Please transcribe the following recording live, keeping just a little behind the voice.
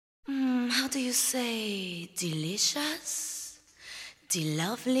do you say delicious,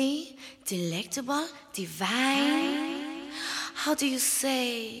 de-lovely, delectable, divine? How do you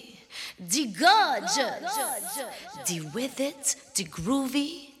say de-gorgeous, de-with it,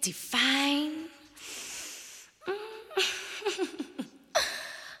 de-groovy, de-fine?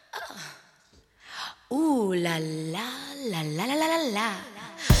 Ooh la la la la la la la la.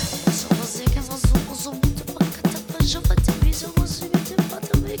 Só você que eu sou muito bacana. Eu vou te ver, eu vou te ver, eu vou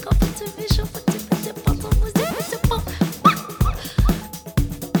te ver, eu vou te ver, eu vou te ver, eu vou te ver, eu vou te ver.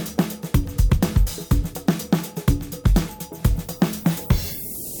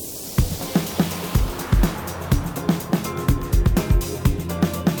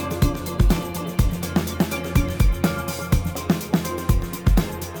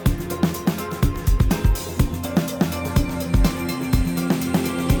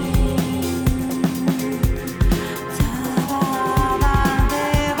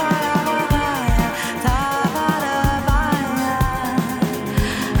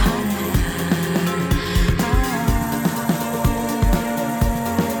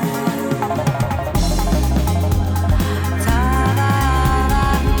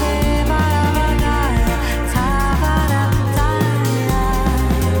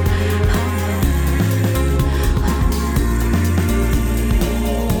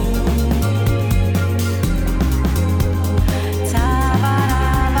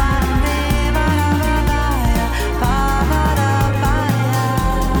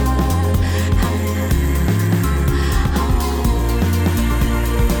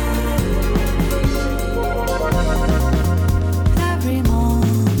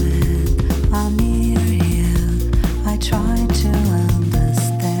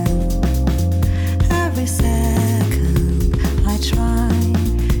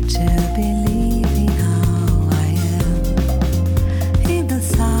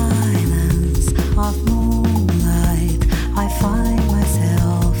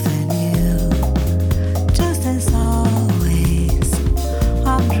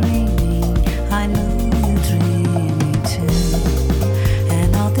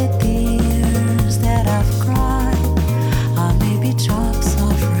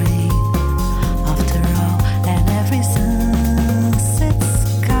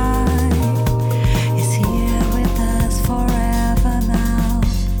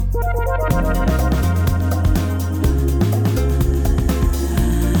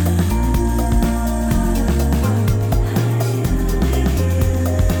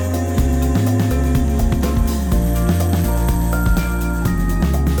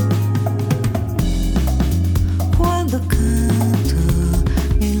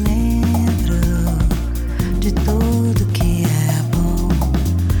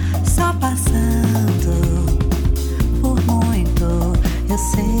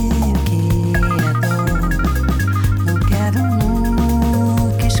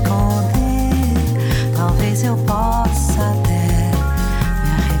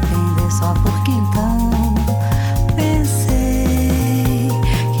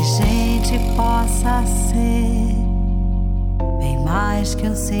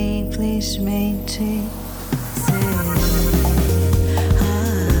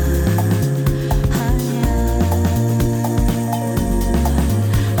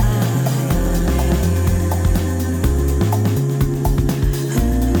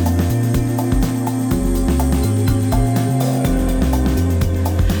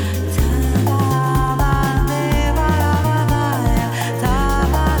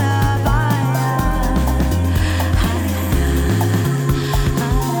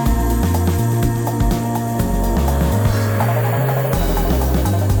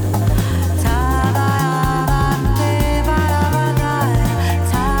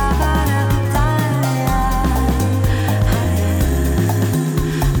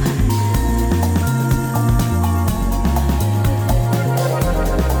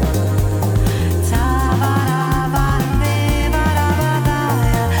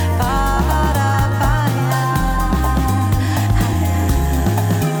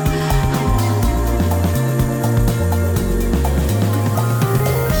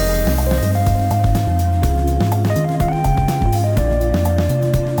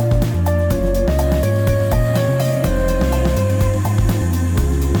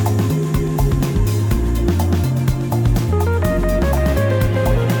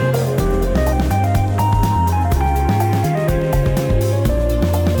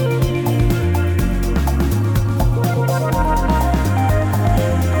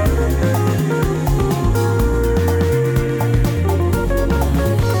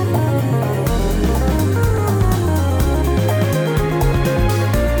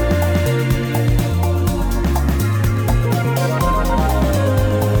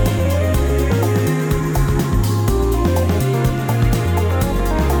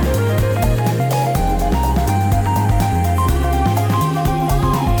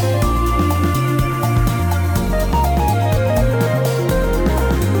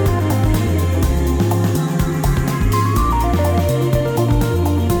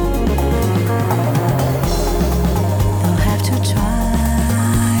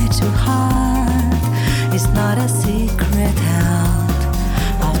 a secret held.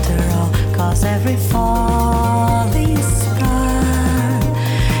 After all, 'cause every falling star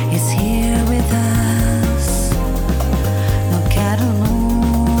is here with us. Não quero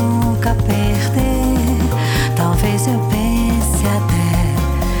nunca perder. Talvez eu pense até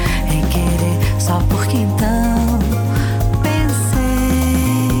em querer, só porque então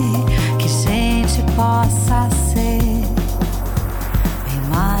pensei que gente possa ser bem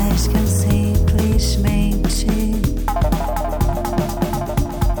mais que um simplesmente.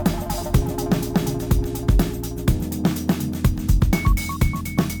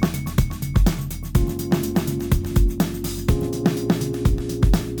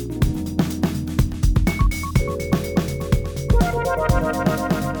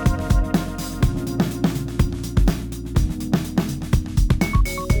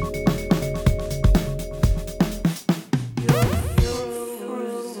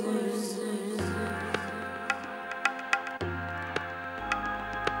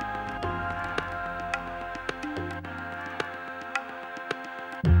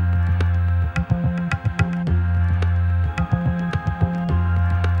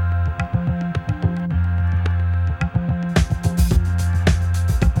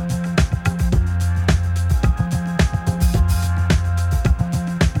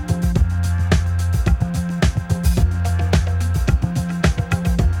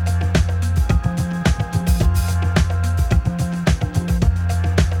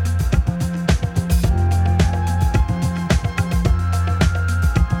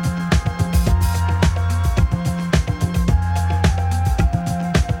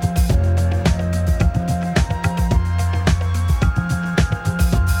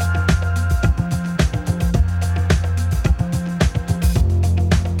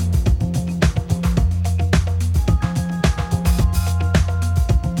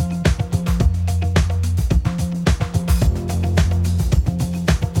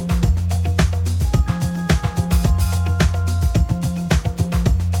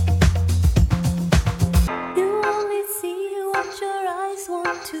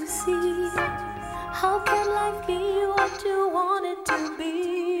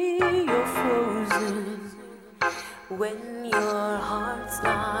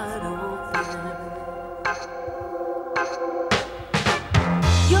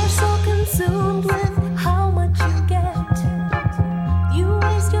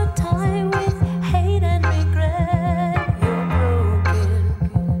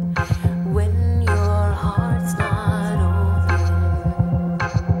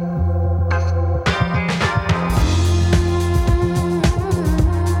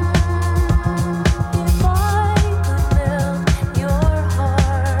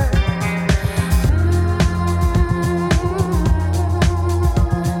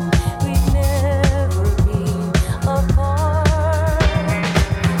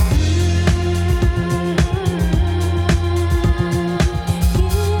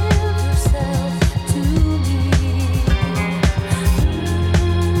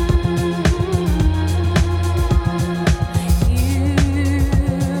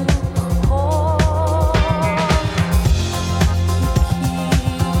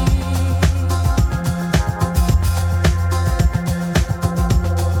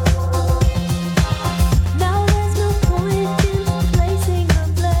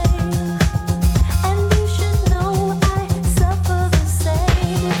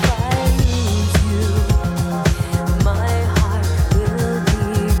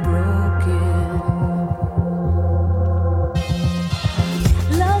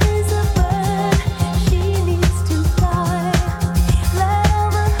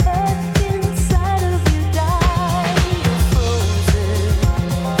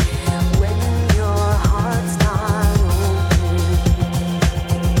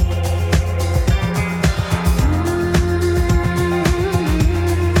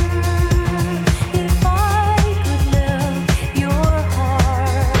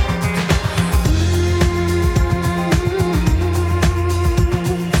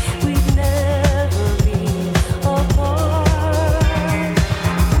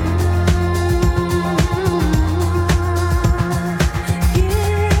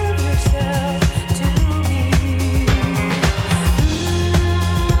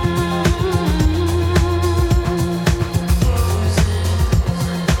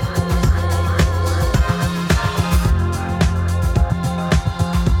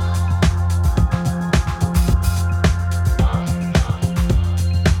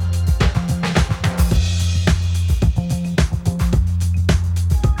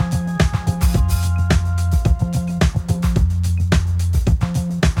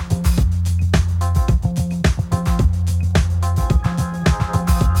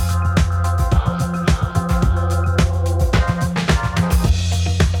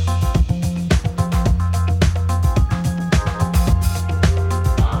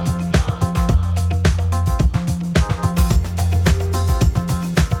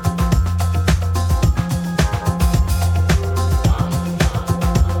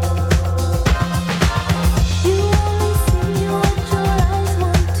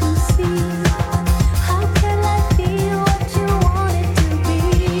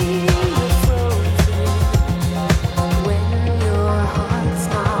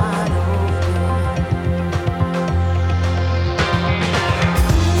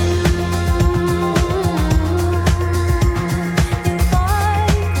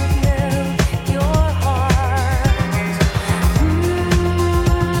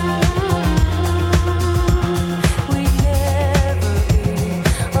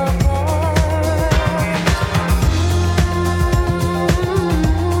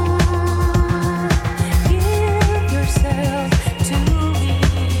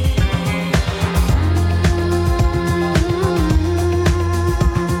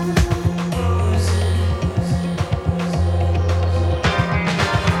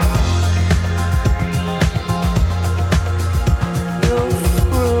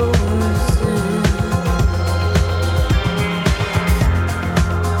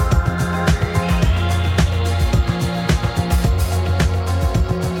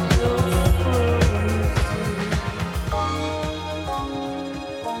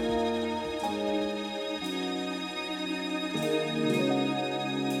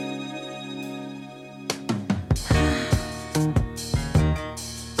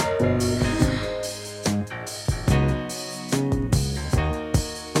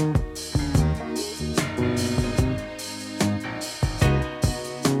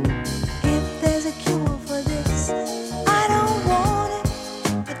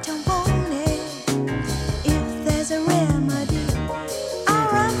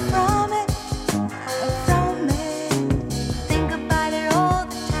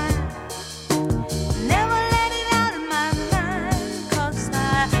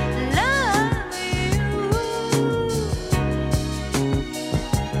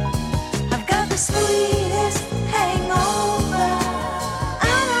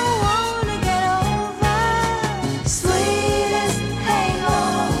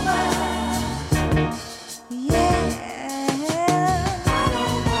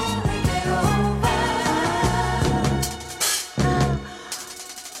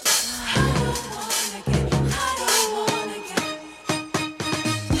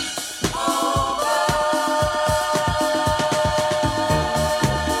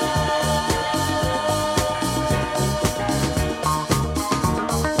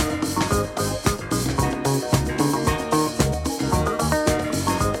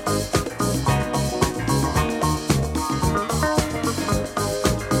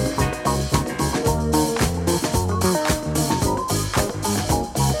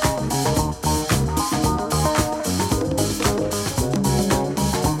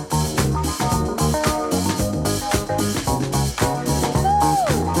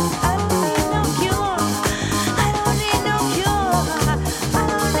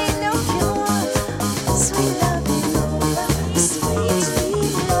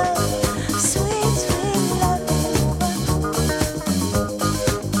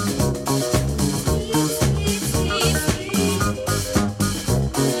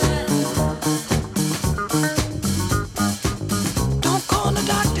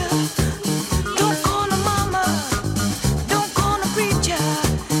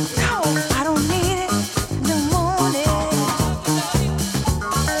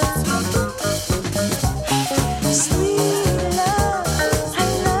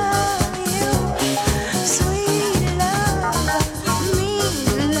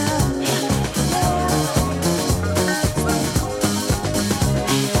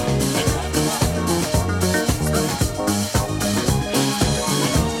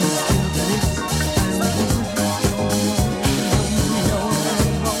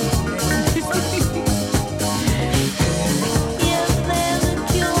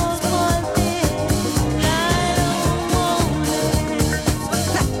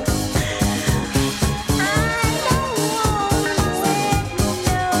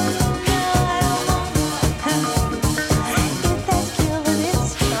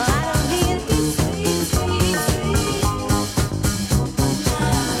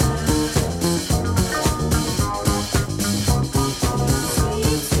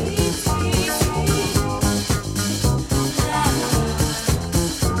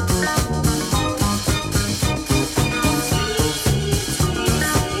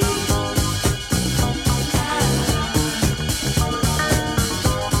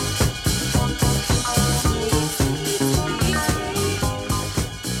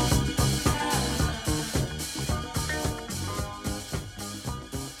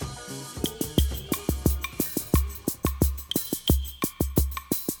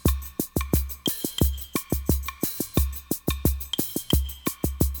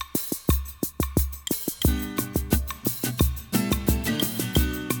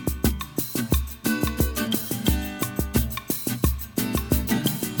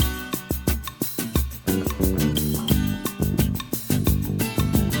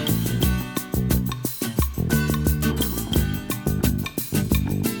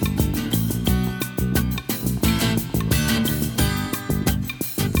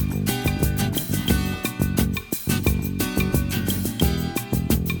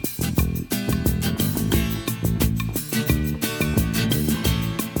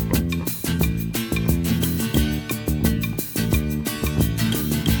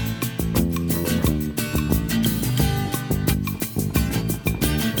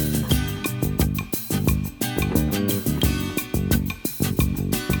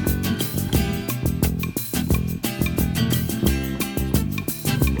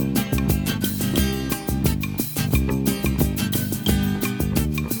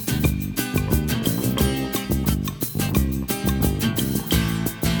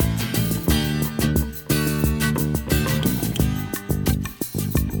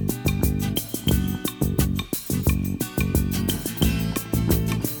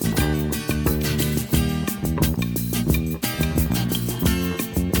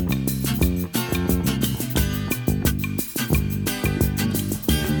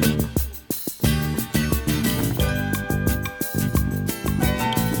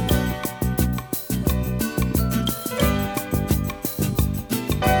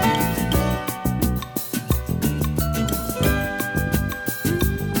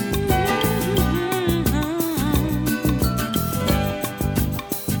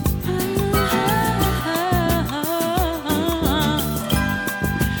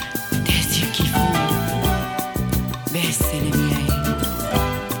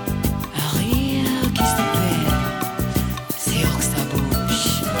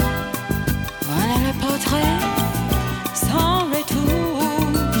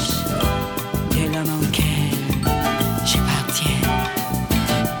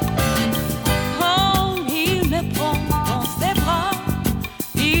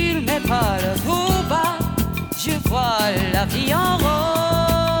 l'école tout bas, je vois la vie en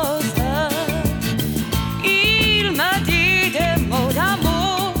rose. Il m'a dit des mots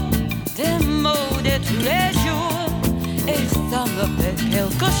d'amour, des mots de tous les jours, et ça me fait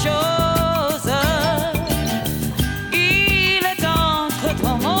quelque chose. Il est entre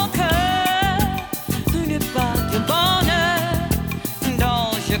dans mon cœur une part de bonheur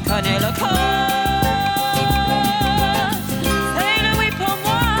dont je connais le code.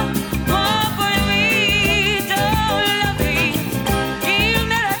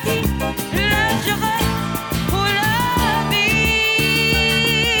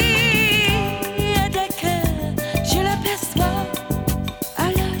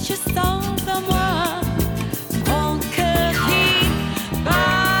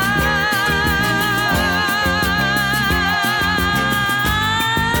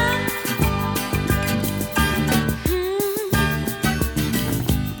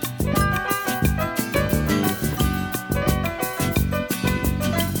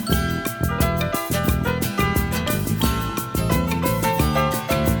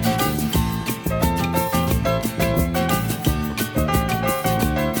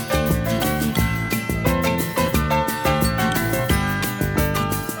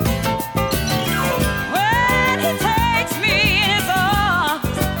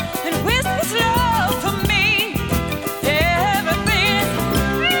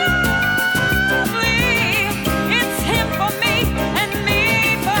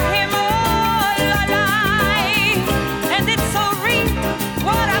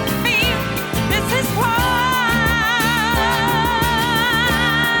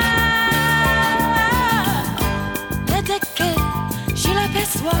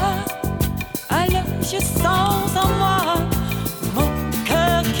 Alors je sens en moi mon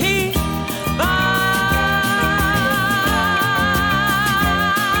cœur qui bat.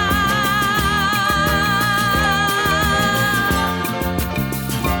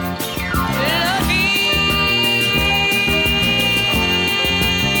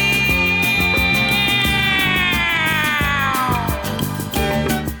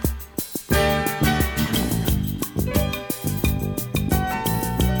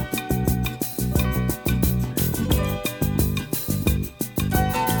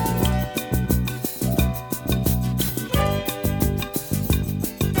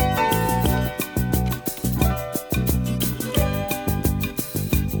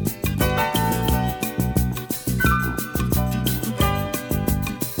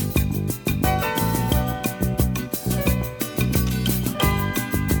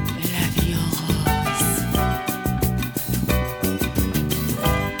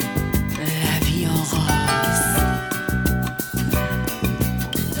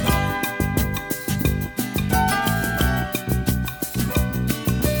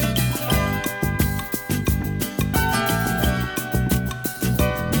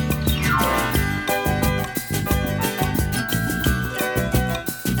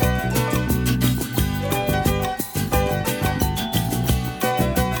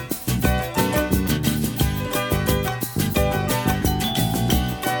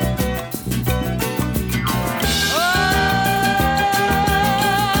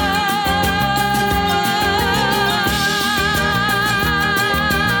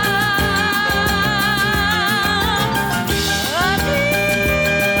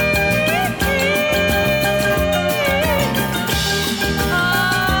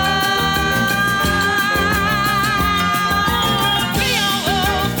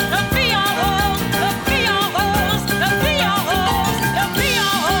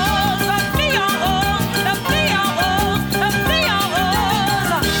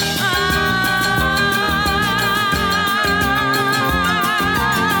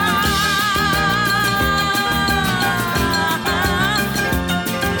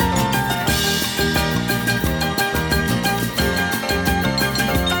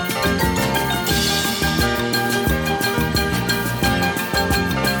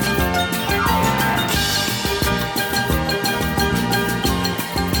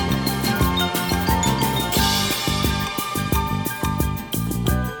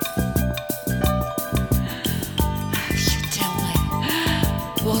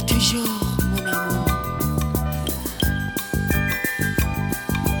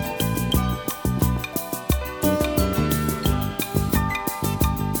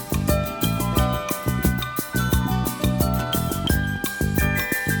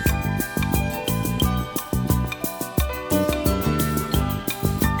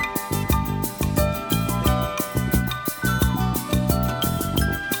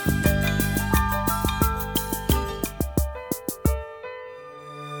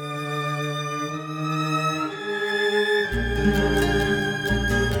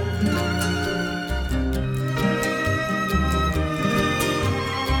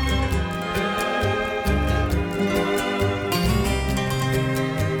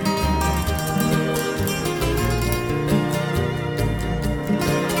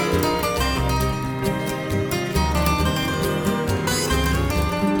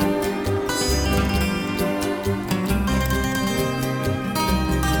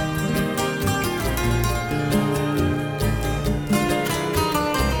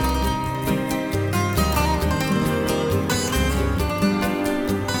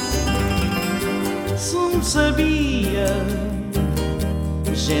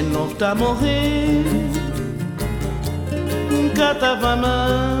 gente não tá a morrer, nunca tava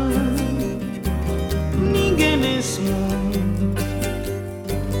mal, ninguém nesse mundo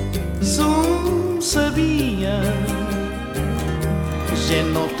só sabia. Gente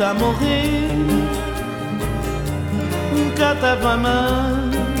não tá a morrer, nunca tava mal,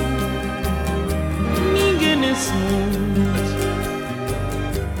 ninguém nesse mundo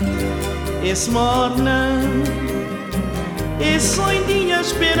esse morna, esse sonho tinha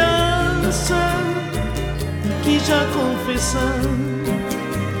esperança, que já confessando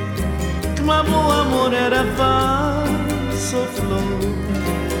que meu amor era falso flor.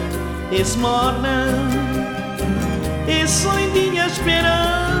 Esse morna, esse sonho tinha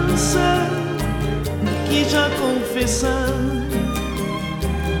esperança, que já confessando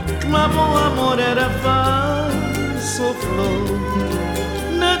que meu amor era falso flor.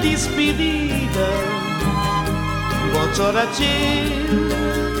 Na despedida vou chorar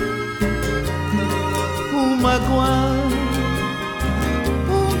magoar,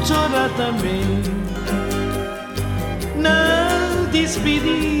 chorar também. Na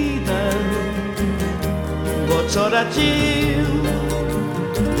despedida vou chorar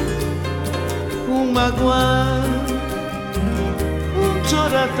magoar,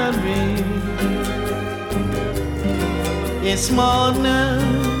 chorar também. Esse morna,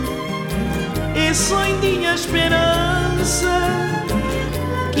 esse sonho tinha esperança,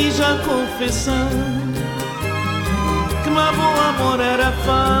 que já confessando que meu amor era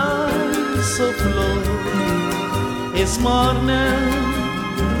falso flor. Esse morna,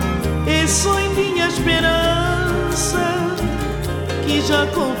 esse sonho tinha esperança, que já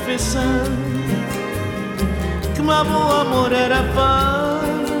confessando que meu amor era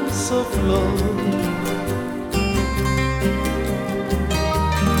falso flor.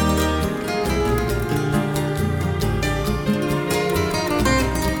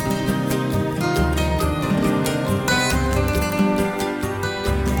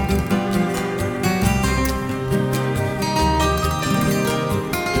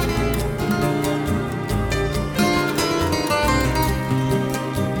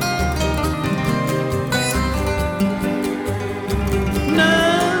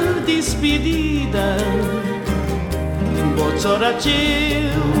 Despedida vou chorar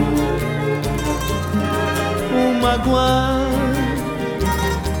magoar,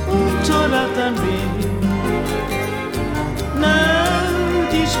 chorar também. Na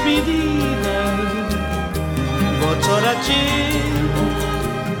despedida vou chorar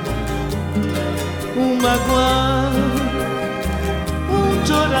magoar,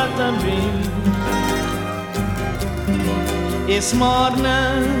 chorar também. Esse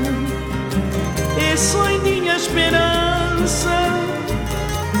morna, esse sonho tinha esperança,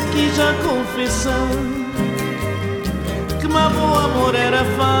 que já confessando que meu amor era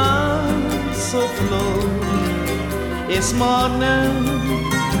falso flor. Esse morna,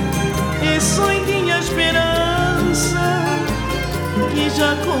 esse sonho tinha esperança, que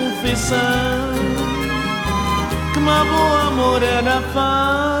já confessando que meu amor era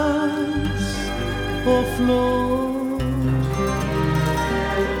falso flor.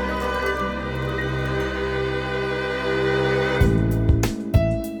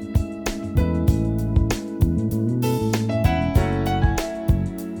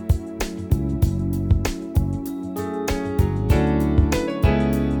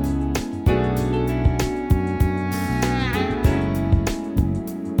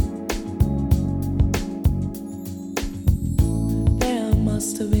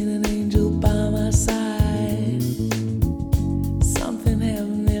 Must have been an angel by my side.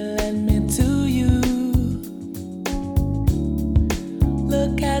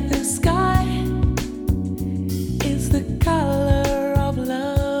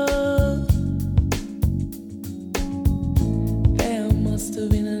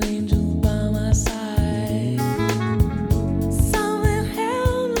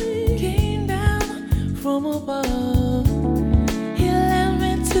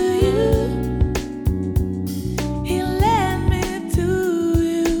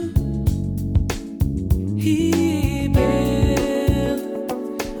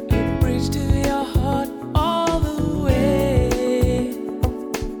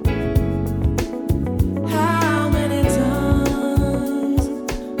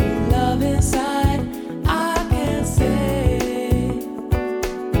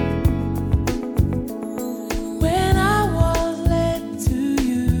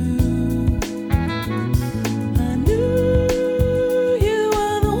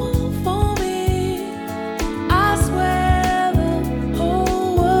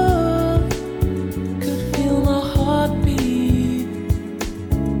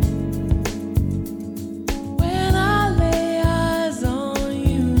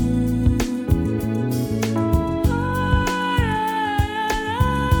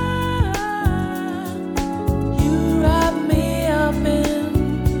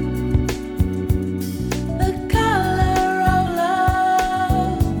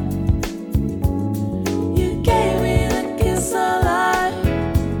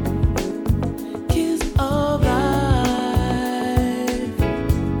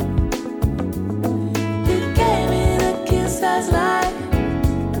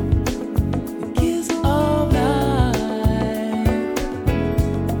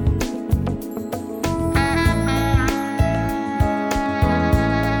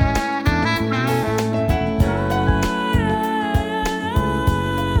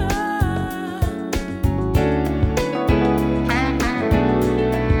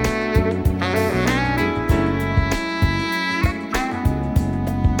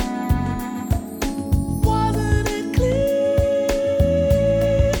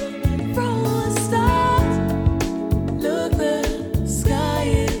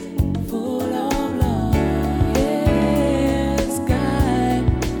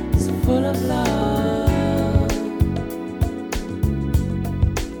 of love.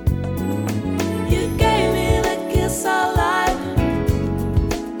 You gave me the kiss of life,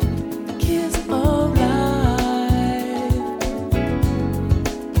 kiss of life.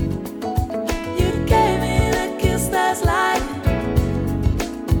 You gave me the kiss that's like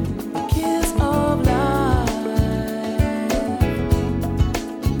a kiss of life.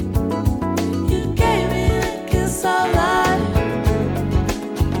 You gave me the kiss of life,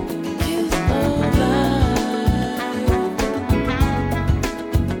 kiss of life.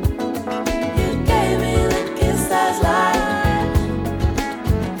 You gave me the kiss that's like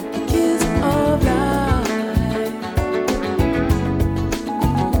a kiss of life.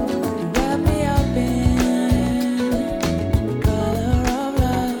 You wrap me up in the color of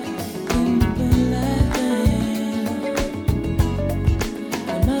love, keeping that thing.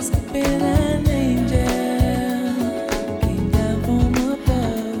 I must have been an angel, came down from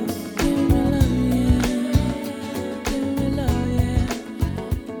above. Give me love, yeah. Give me love, yeah.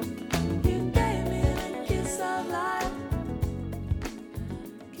 You gave me the kiss of life,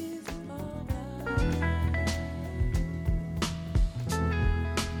 kiss of life.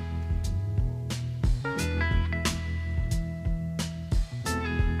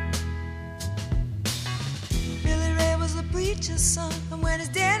 Billy Ray was a preacher's son, and when his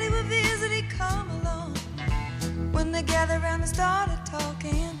daddy would visit, he'd come along. When they gathered around and started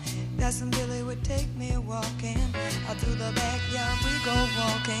talking, that's when Billy would take me walking. Out through the backyard we go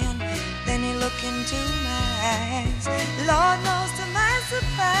walking. Then he looked into my eyes. Lord knows to my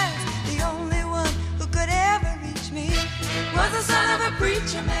surprise, the only one who could ever reach me was the son of a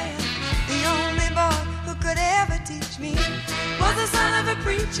preacher man. The only boy who could ever teach me was the son of a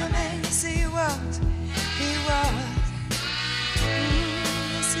preacher man. Yes, he was. He was.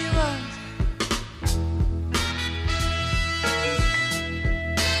 Yes, he was.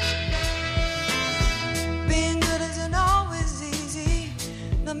 Being good isn't always easy,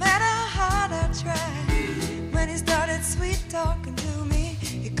 no matter how hard I try. When he started sweet talking to me,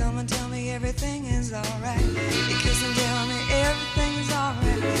 he'd come and tell me everything is alright. He'd kiss and tell me everything is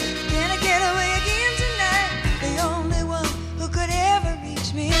alright. Then I get away again tonight. The only one who could ever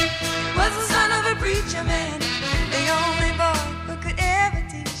reach me was the son of a preacher man. The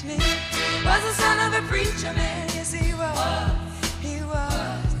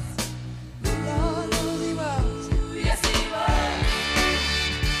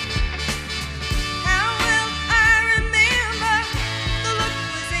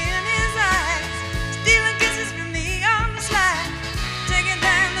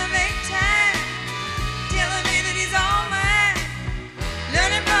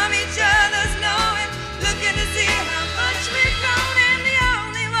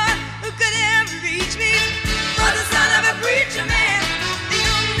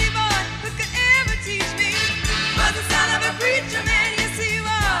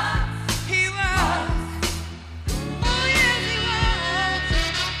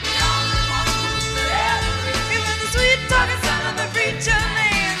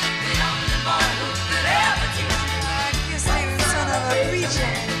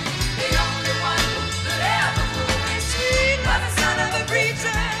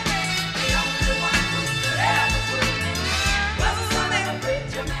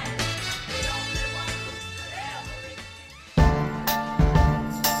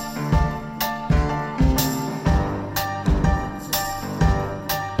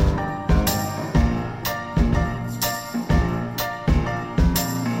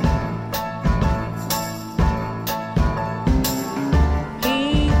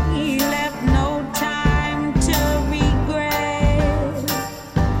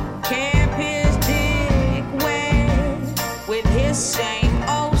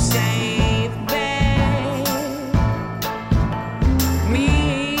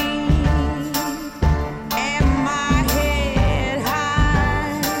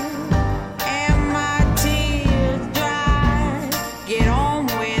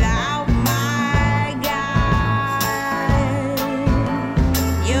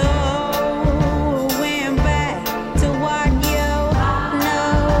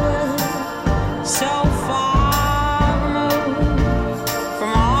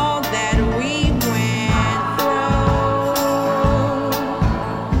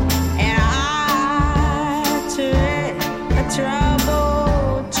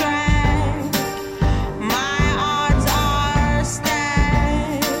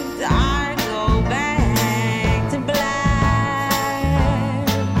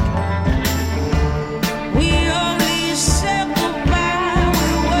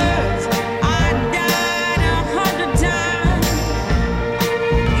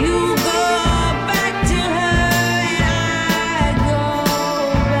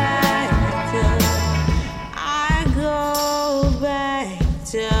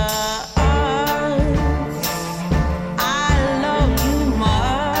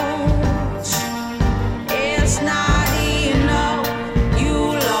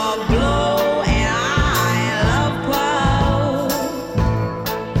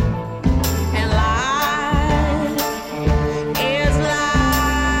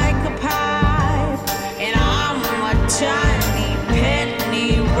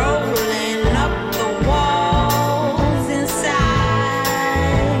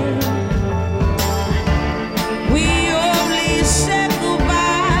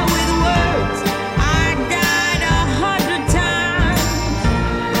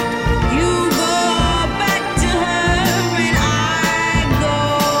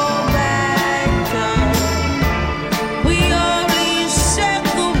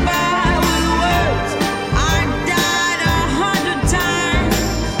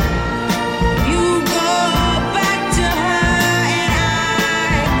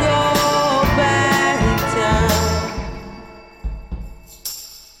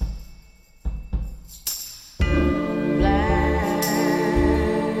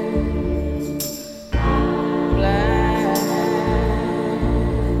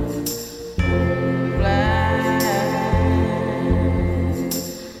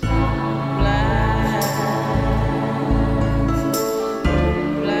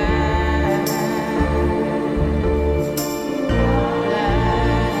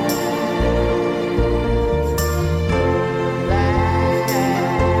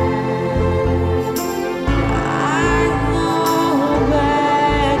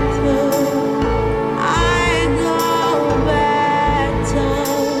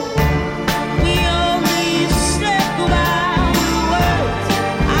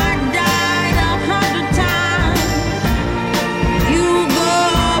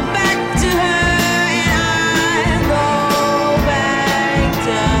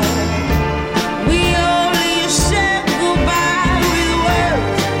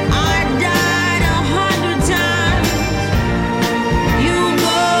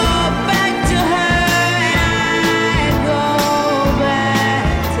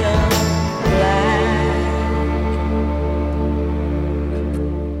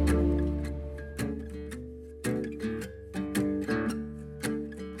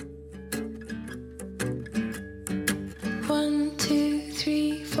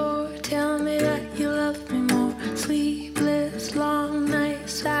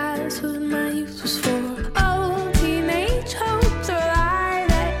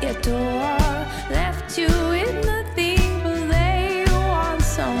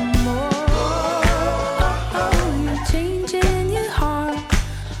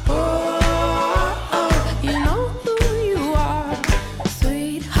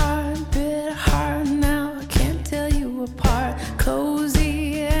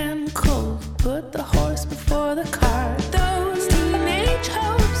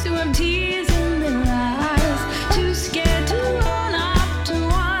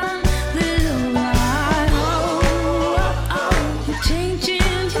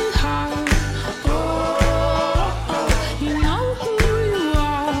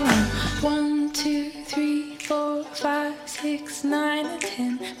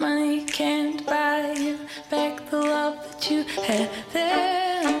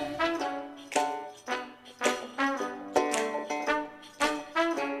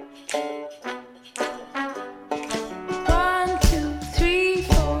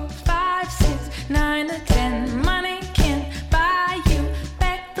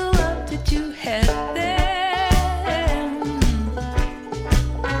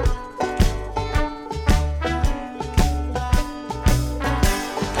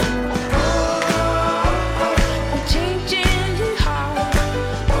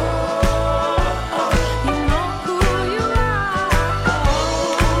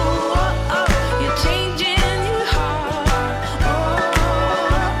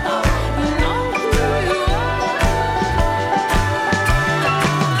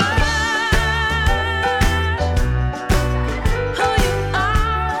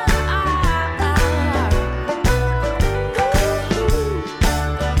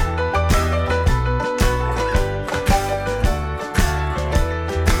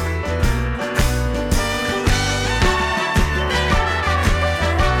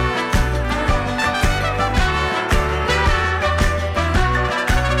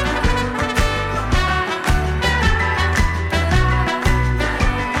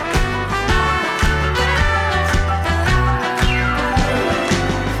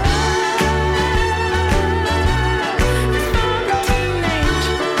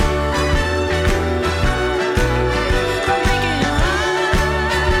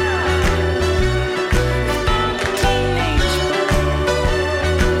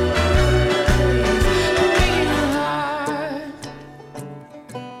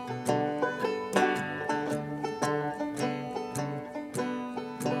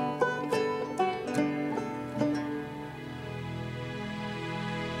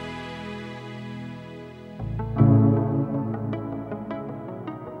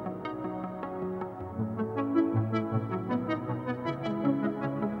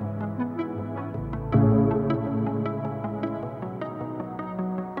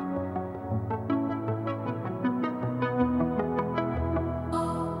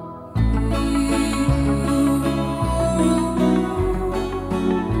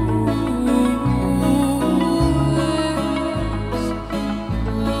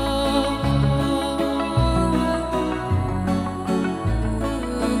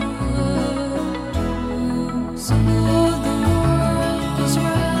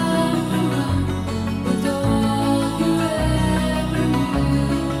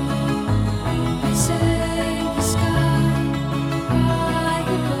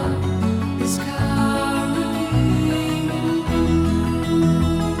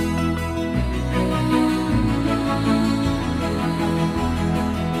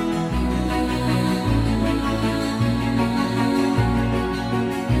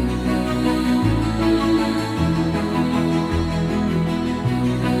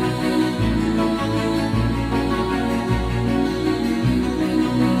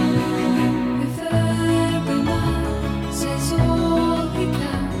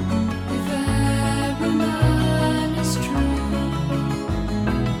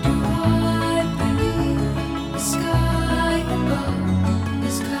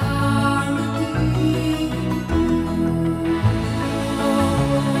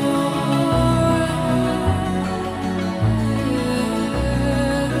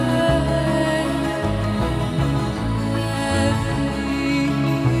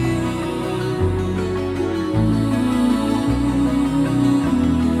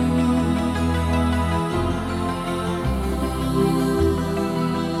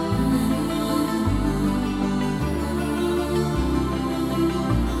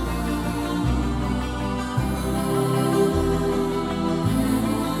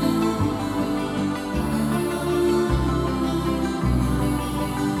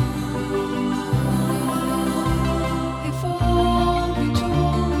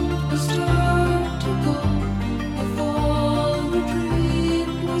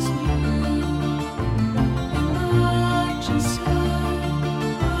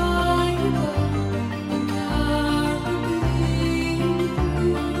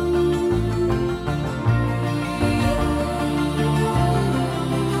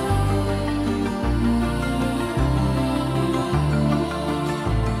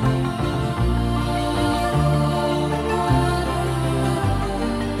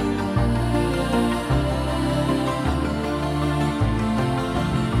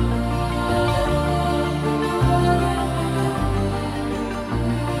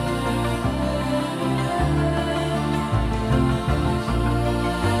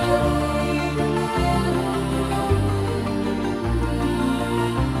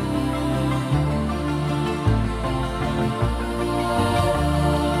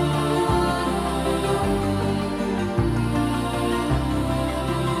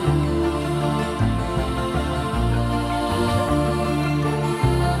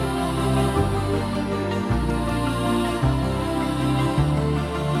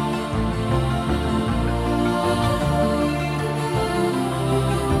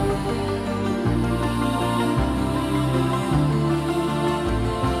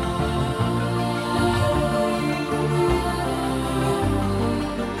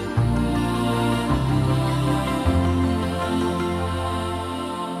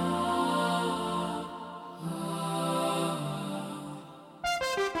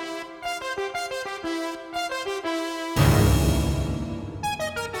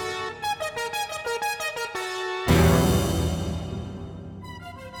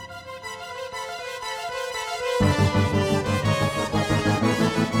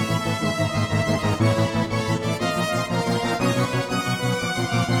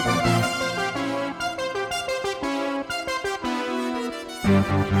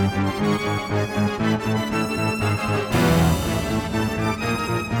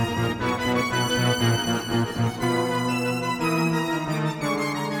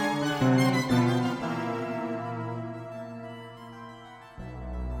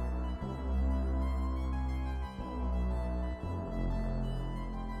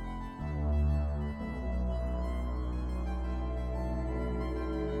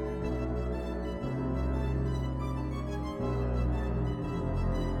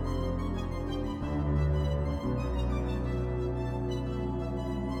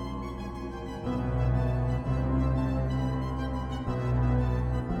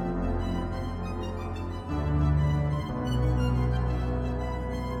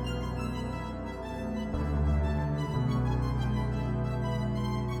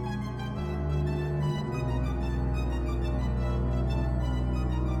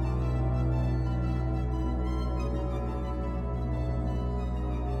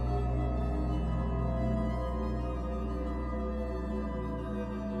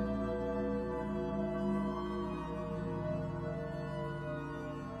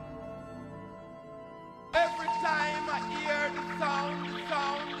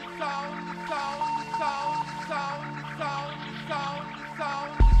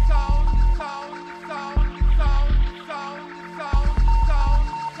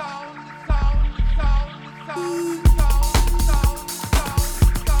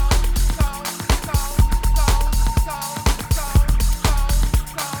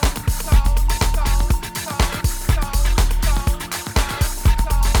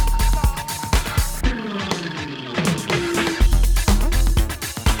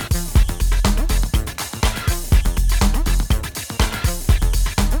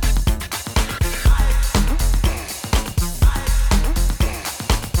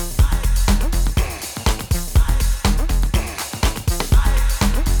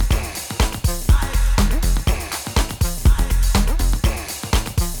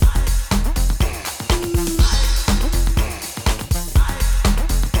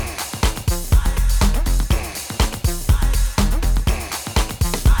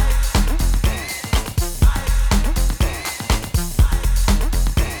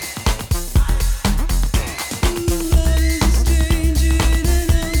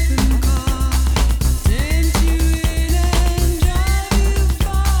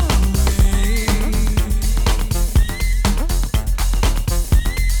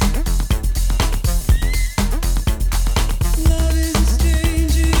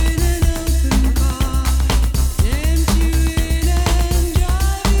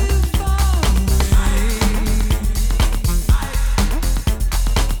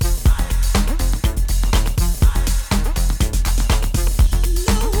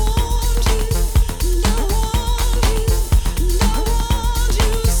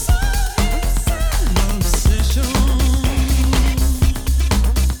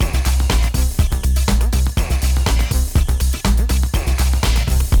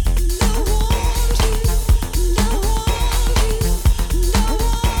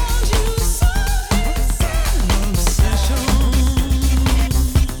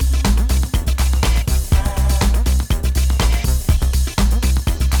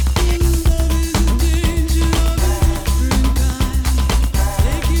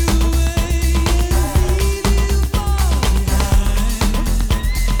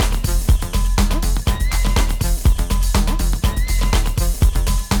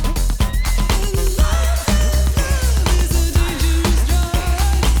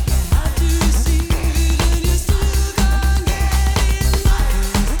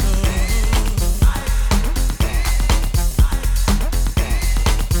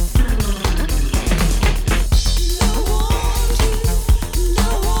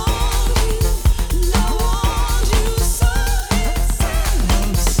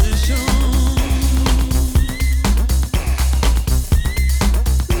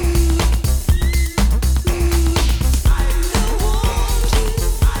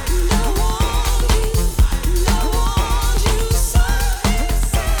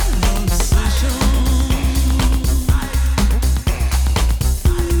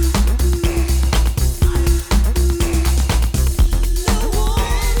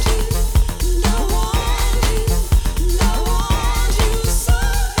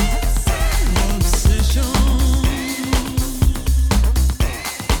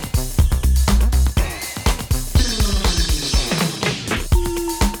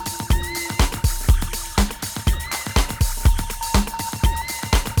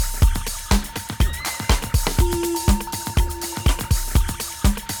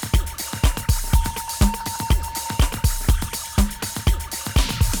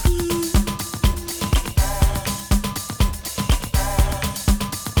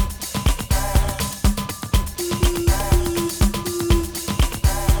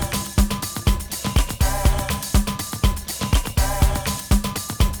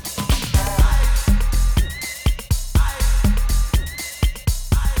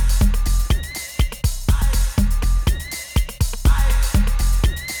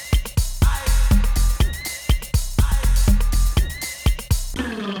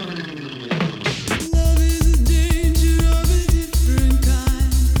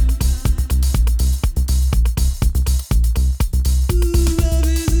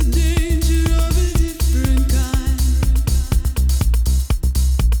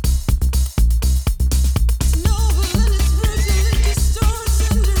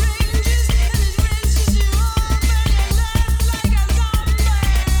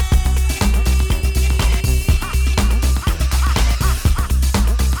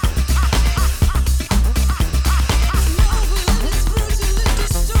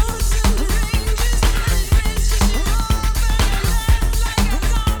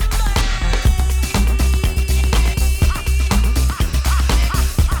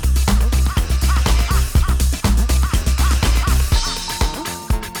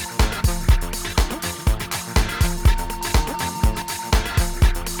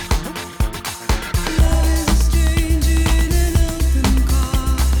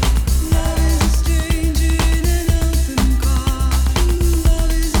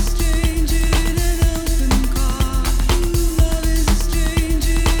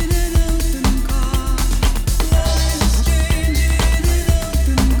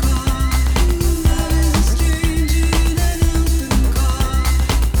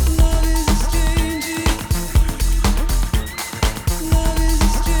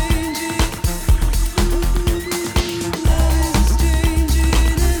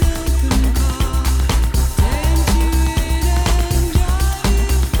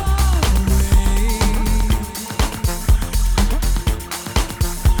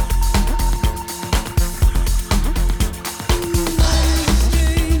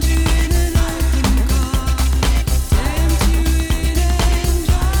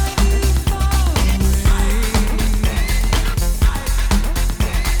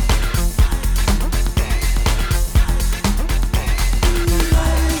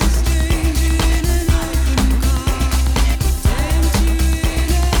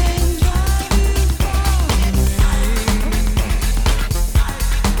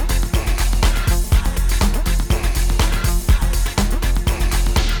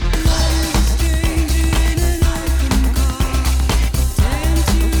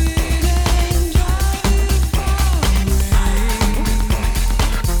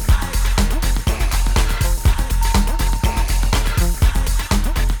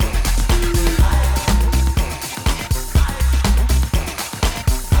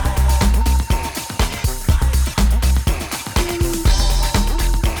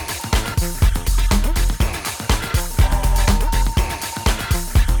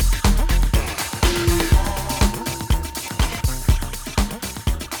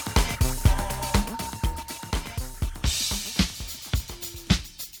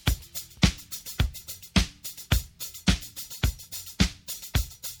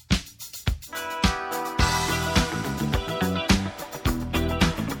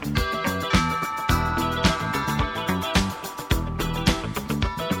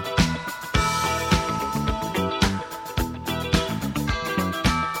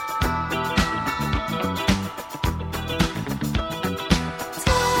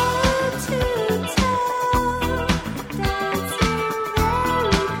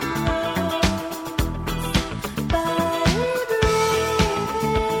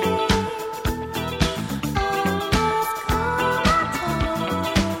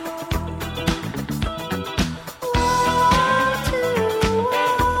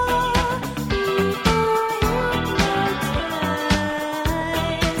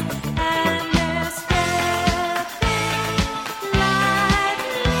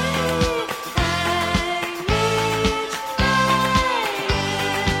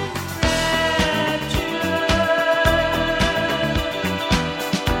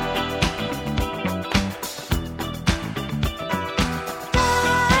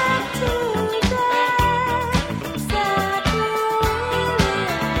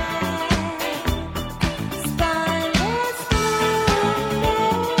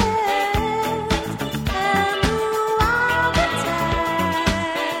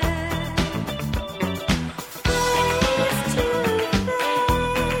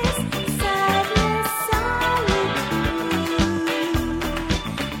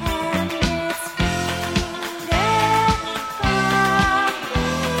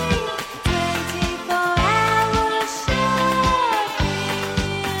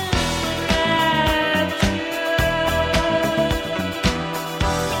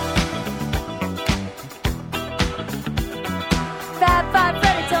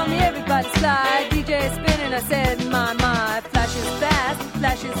And I said, my, flash is fast,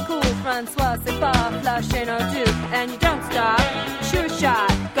 flash is cool, Francois, c'est pas, flash ain't no do. And you don't stop, sure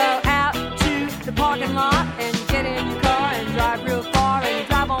shot, go out to the parking lot and you get in your car and drive real far and you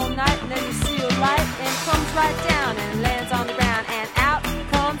drive all night and then you see a light and it comes right down and lands on the ground and out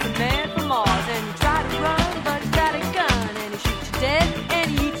comes the man from Mars and you try to run but he's got a gun and he shoots you dead and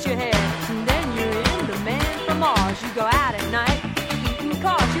he eats your head and then you're in the man from Mars. You go out at night, eating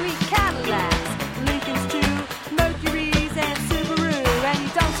cars, you eat Cadillacs, Lincolns too, Mercuries and Subaru and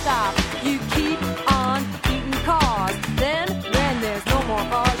you don't stop, you keep on eating cars. Then when there's no more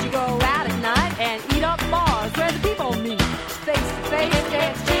cars, you go out at night and eat up bars where the people meet, face to face,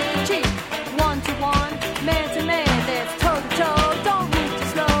 dance cheek to cheek, one to one, man to man, dance toe to toe. Don't move too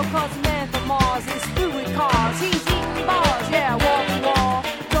slow, cause the man from Mars is through with cars. He's eating bars, yeah, wall to wall,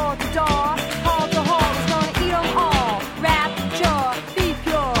 door to door, hall to hall. He's gonna eat them all. Rapture, be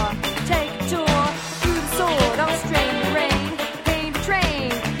pure, take a tour through the sword. Don't strain the rain, paint the train.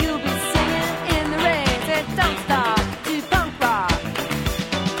 You'll be singing in the rain. Said don't stop, do punk rock.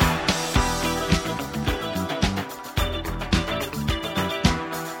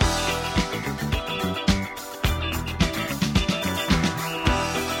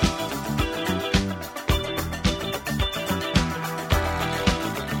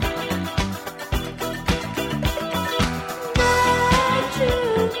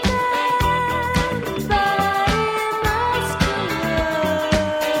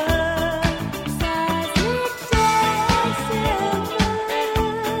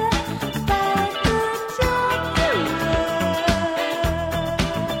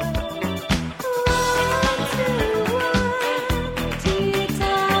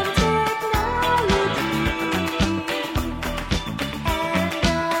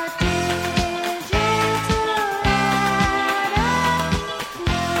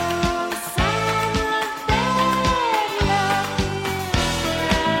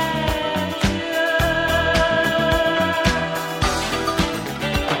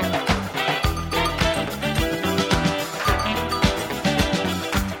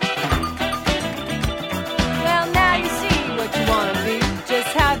 Well, now you see what you wanna be. Just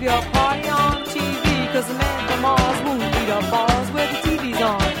have your party on TV, cause the man from Mars won't eat up bars where the TV's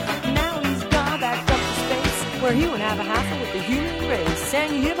on. Now he's gone back up to space, where he won't have a hassle with the human race.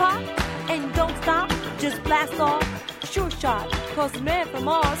 And you hip hop, and you don't stop, just blast off, sure shot. Cause the man from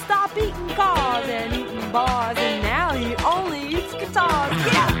Mars stopped eating cars and eating bars, and now he only eats guitars.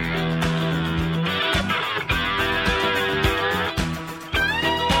 Yeah!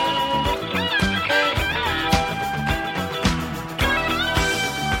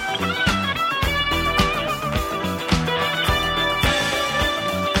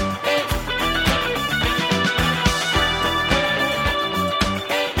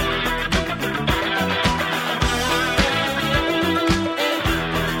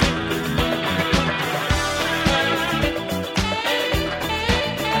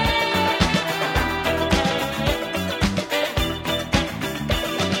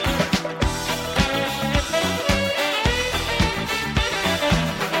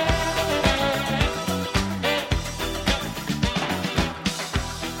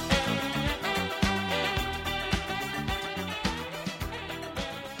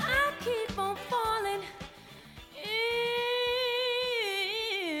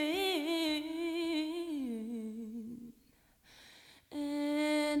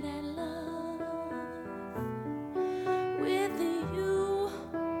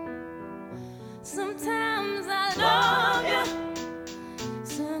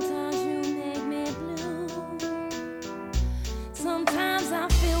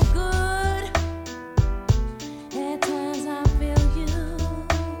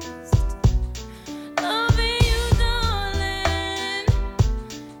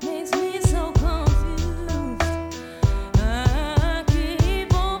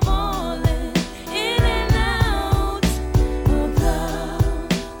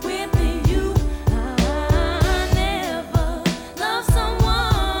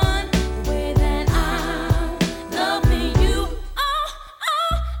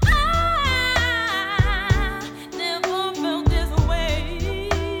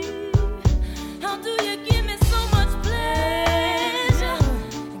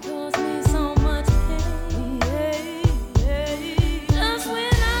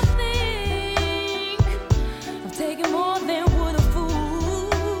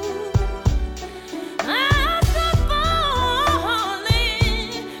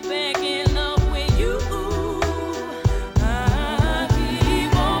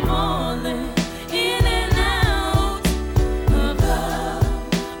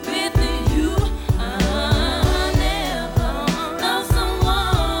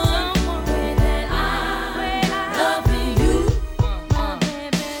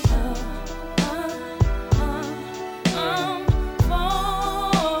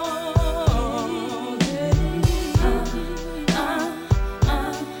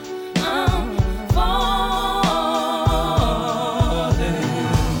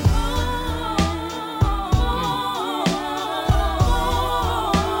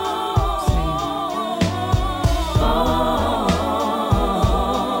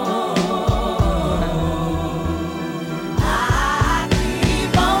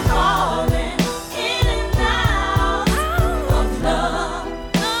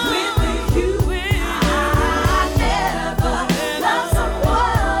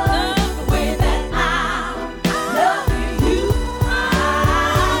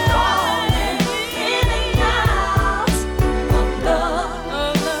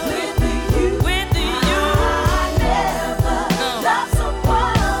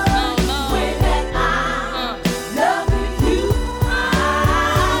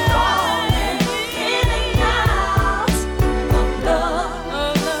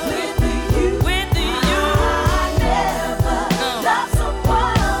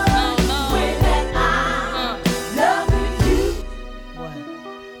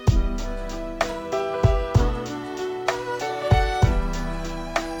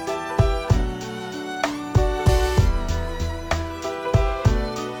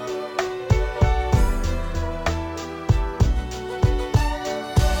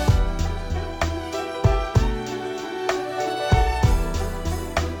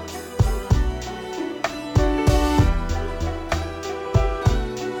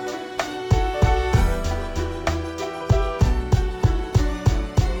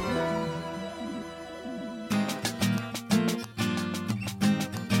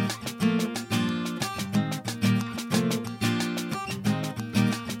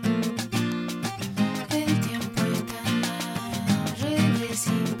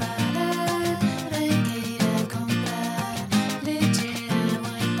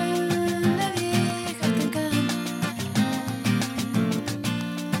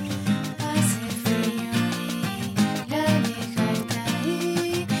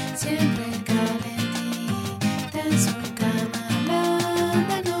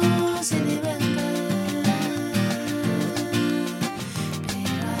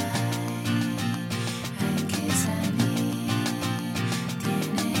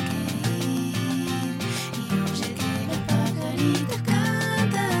 Tiene que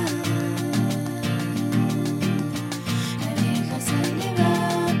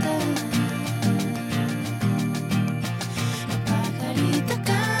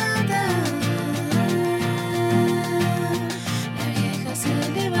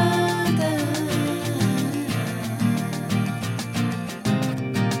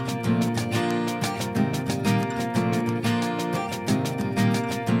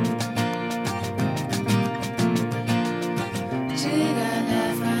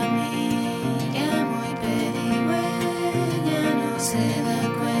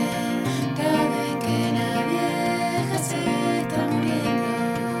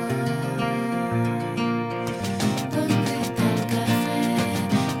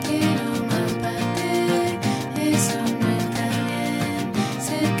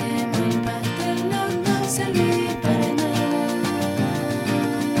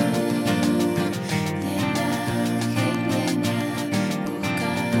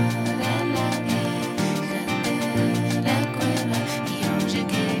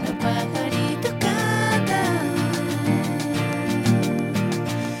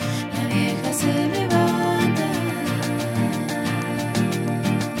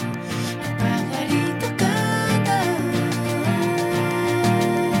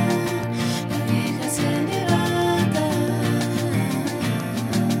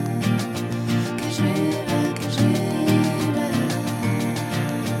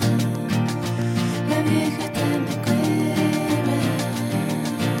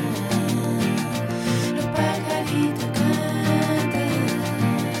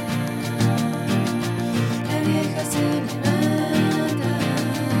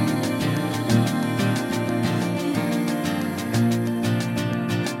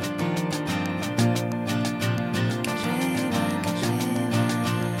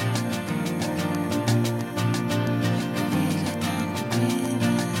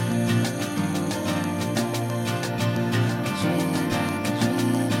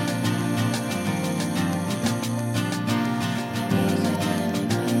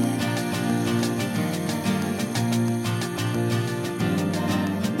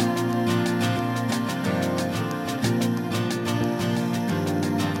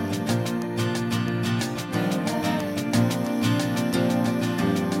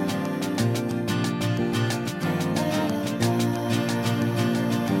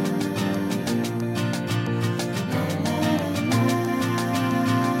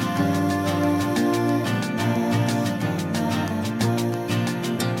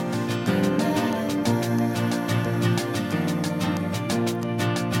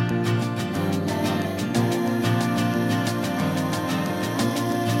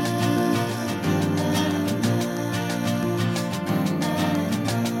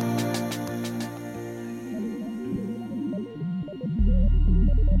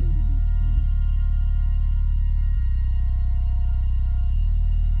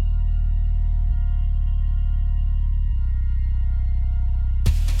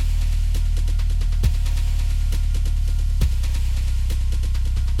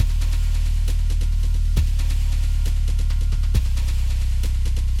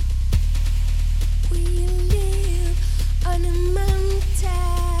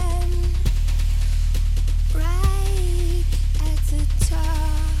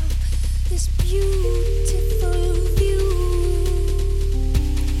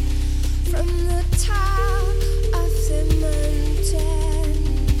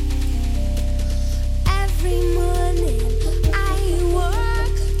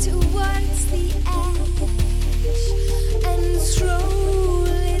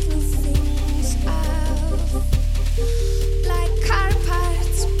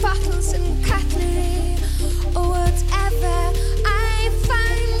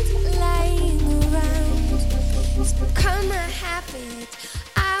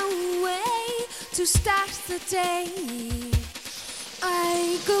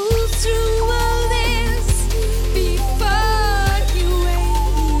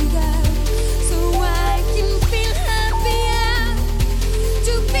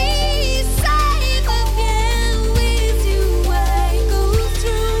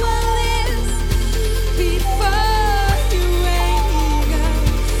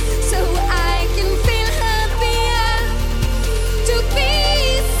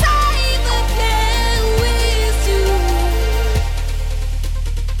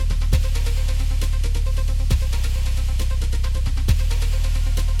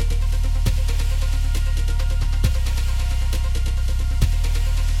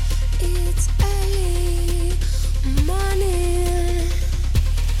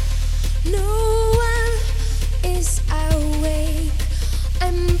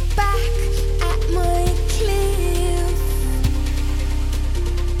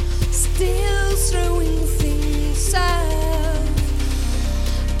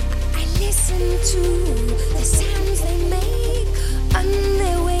to the sounds they make on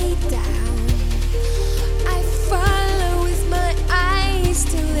their way down. I follow with my eyes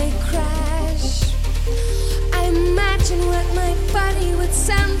till they crash. I imagine what my body would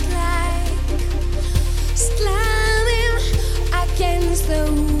sound like, slamming against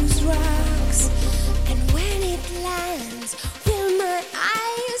those rocks. And when it lands, will my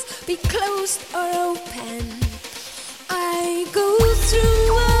eyes be closed or open? I go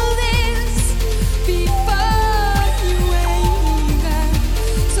through all this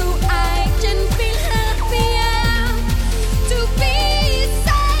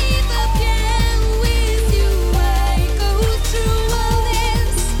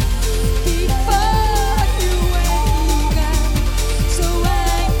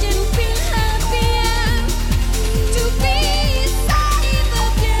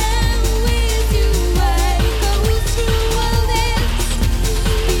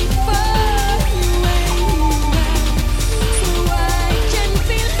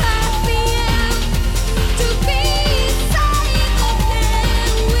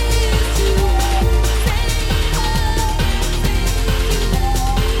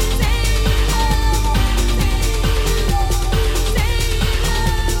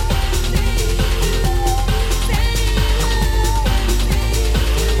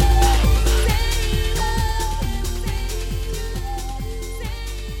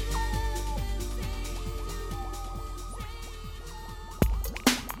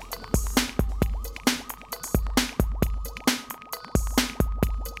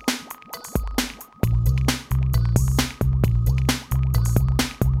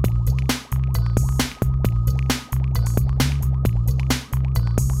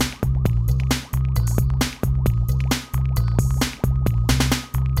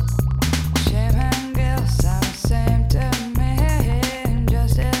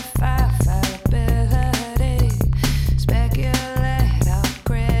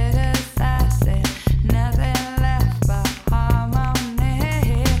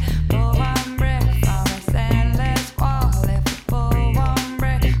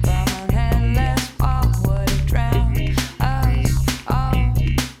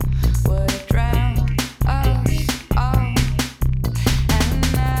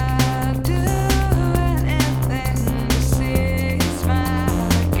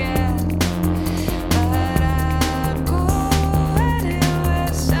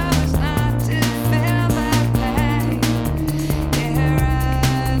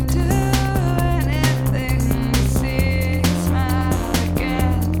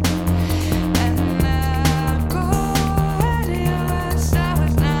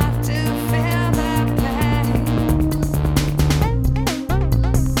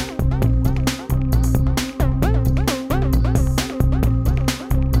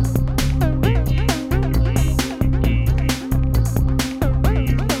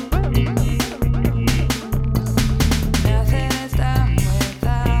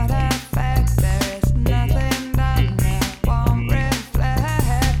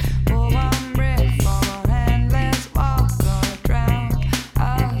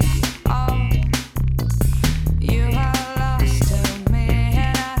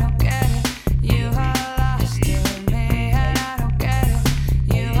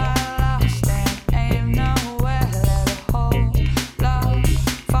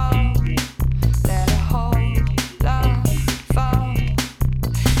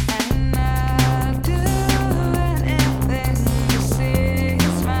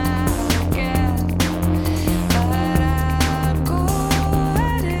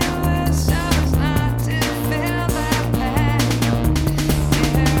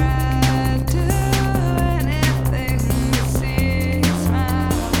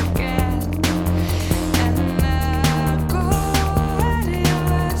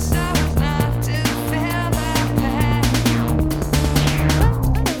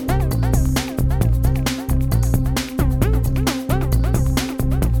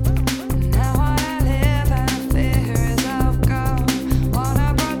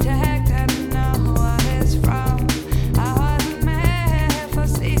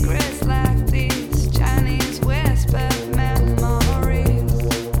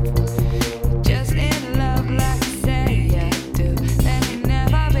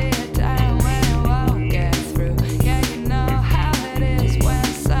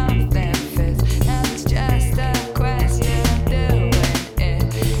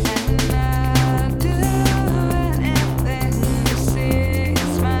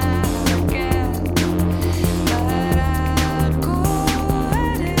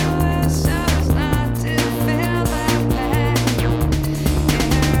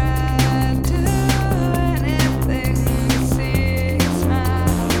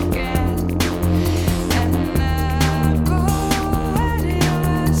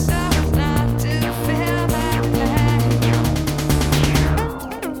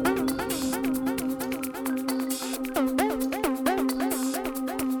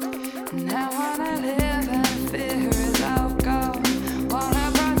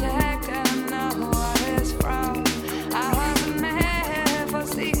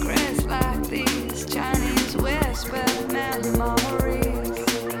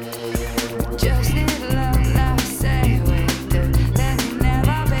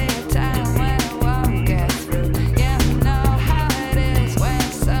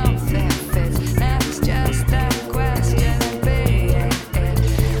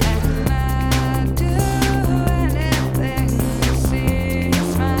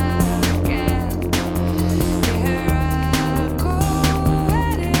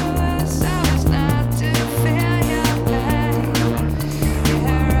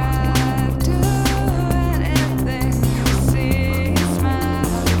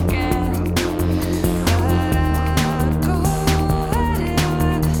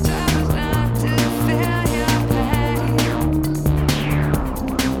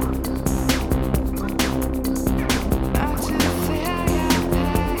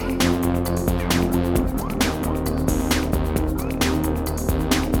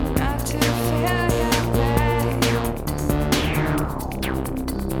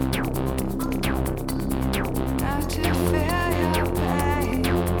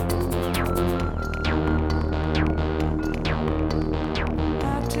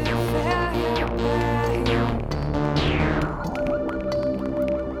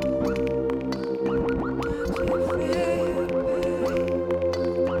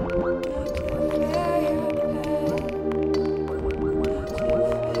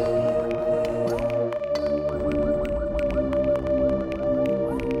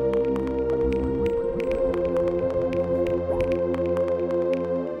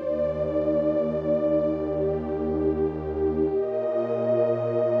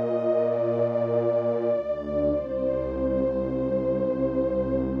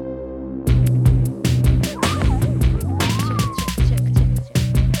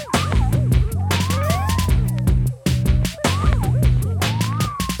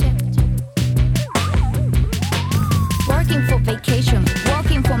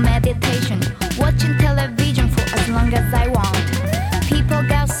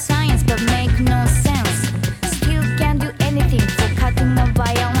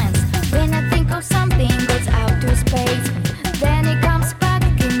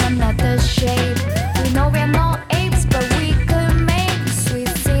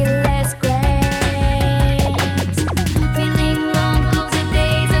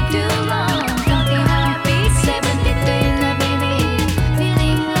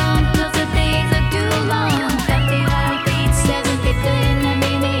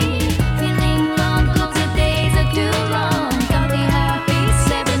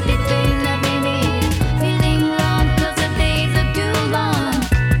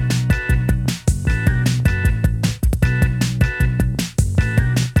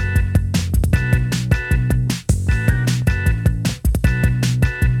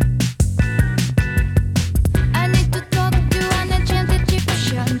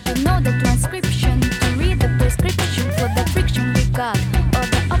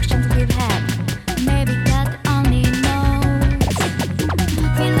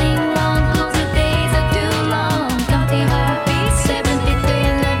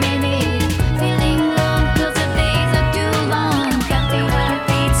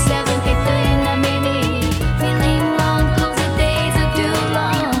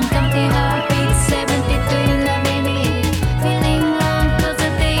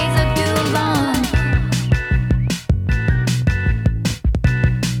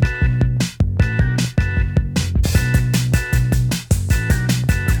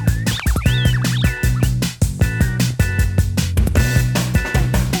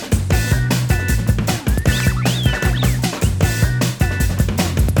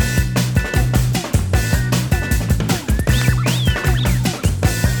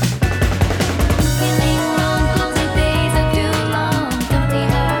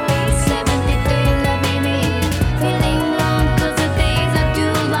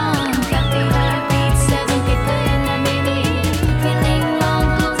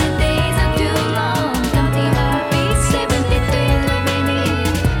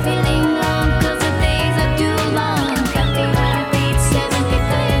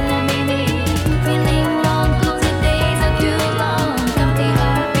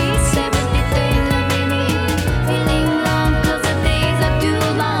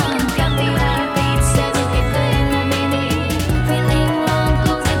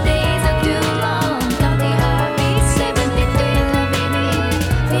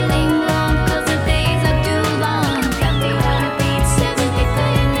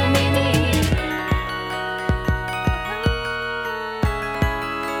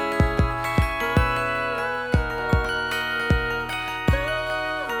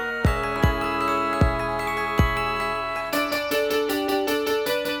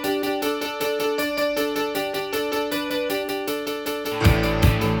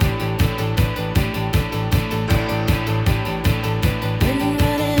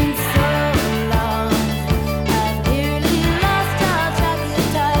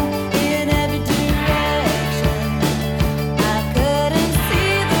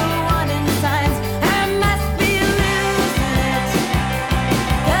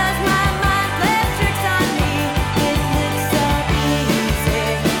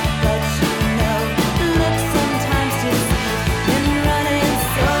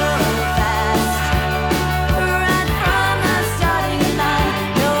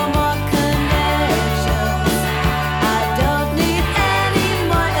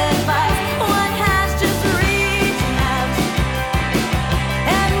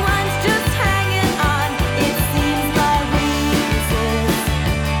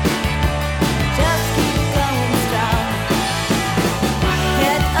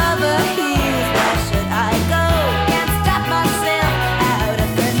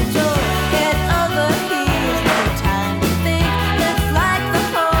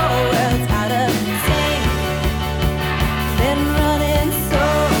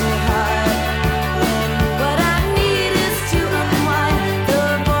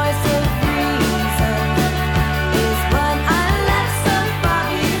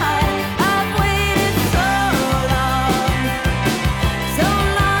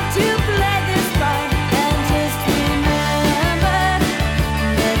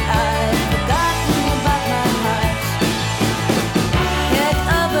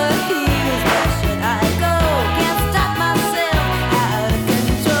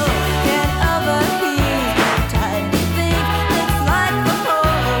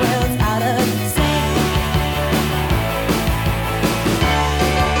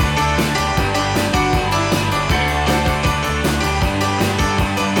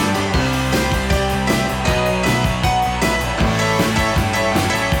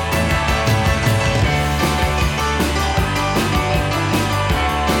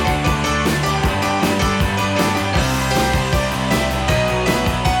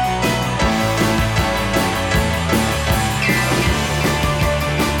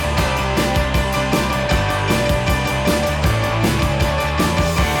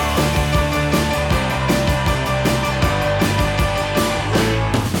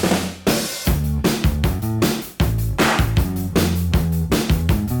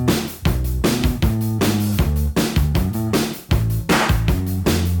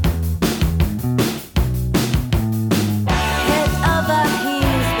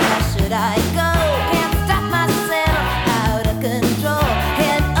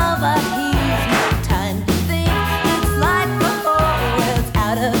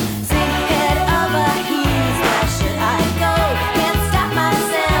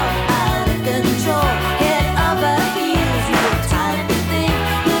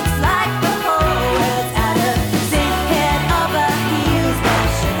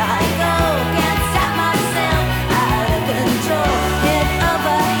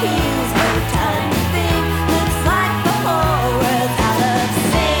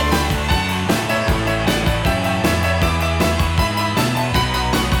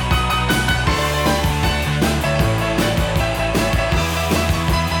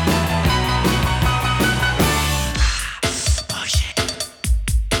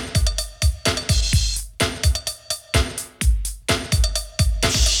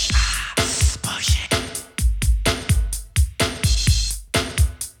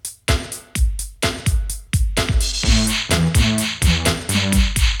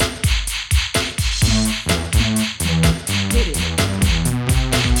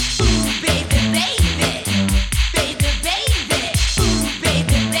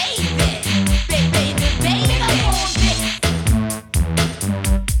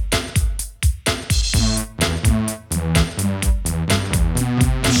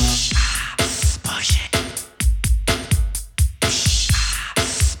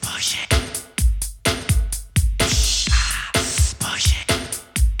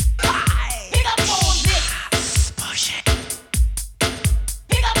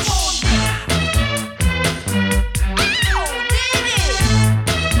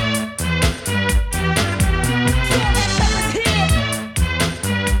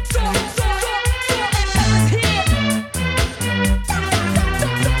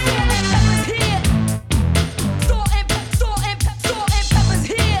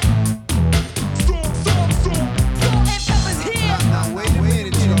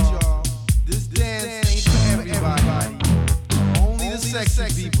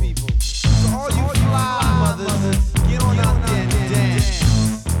So all you fly mothers, get on out there and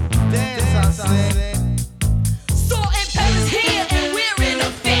dance. Dance, I said. Salt and pepper's here and we're in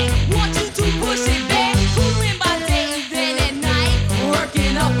effect. Want you to push it back. Cooling by day and then at night,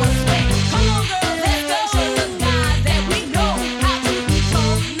 working up a sweat. Come on, girls, let's go. Show the guys that we know how to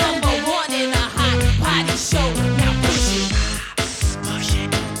become number one in a hot body show. Now push it. Push it.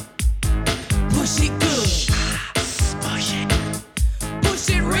 Push it good. Push it. Push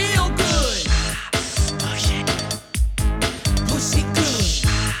it real good. Push it. Push it good.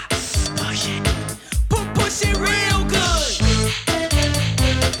 Push it. Push it real good.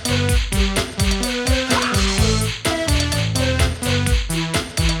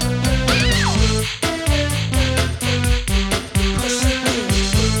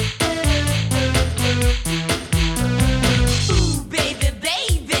 Ooh, baby,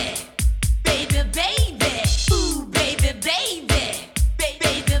 baby. Baby, baby. Ooh, baby, baby.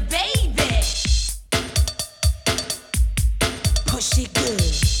 Baby, baby. Push it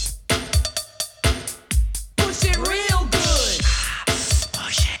good. Push it real good.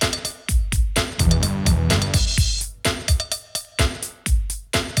 Push it.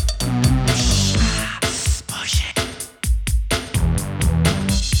 Push it.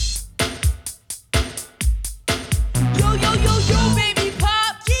 Yo, yo, yo, yo, baby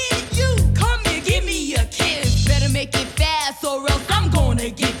pop, yeah, you. Come here, give me a kiss. Better make it fast or else I'm gonna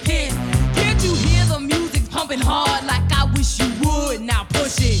get pissed. Can't you hear the music pumping hard like I wish you would? Now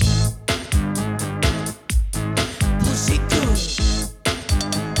push it. Push it good.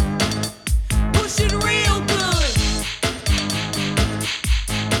 Push it real good.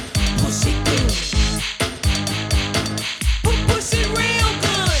 Push it good. Push it real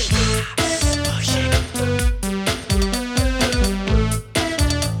good. Push it.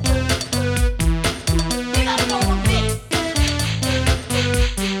 Get up on this.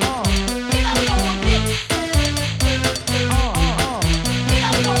 Get up on this.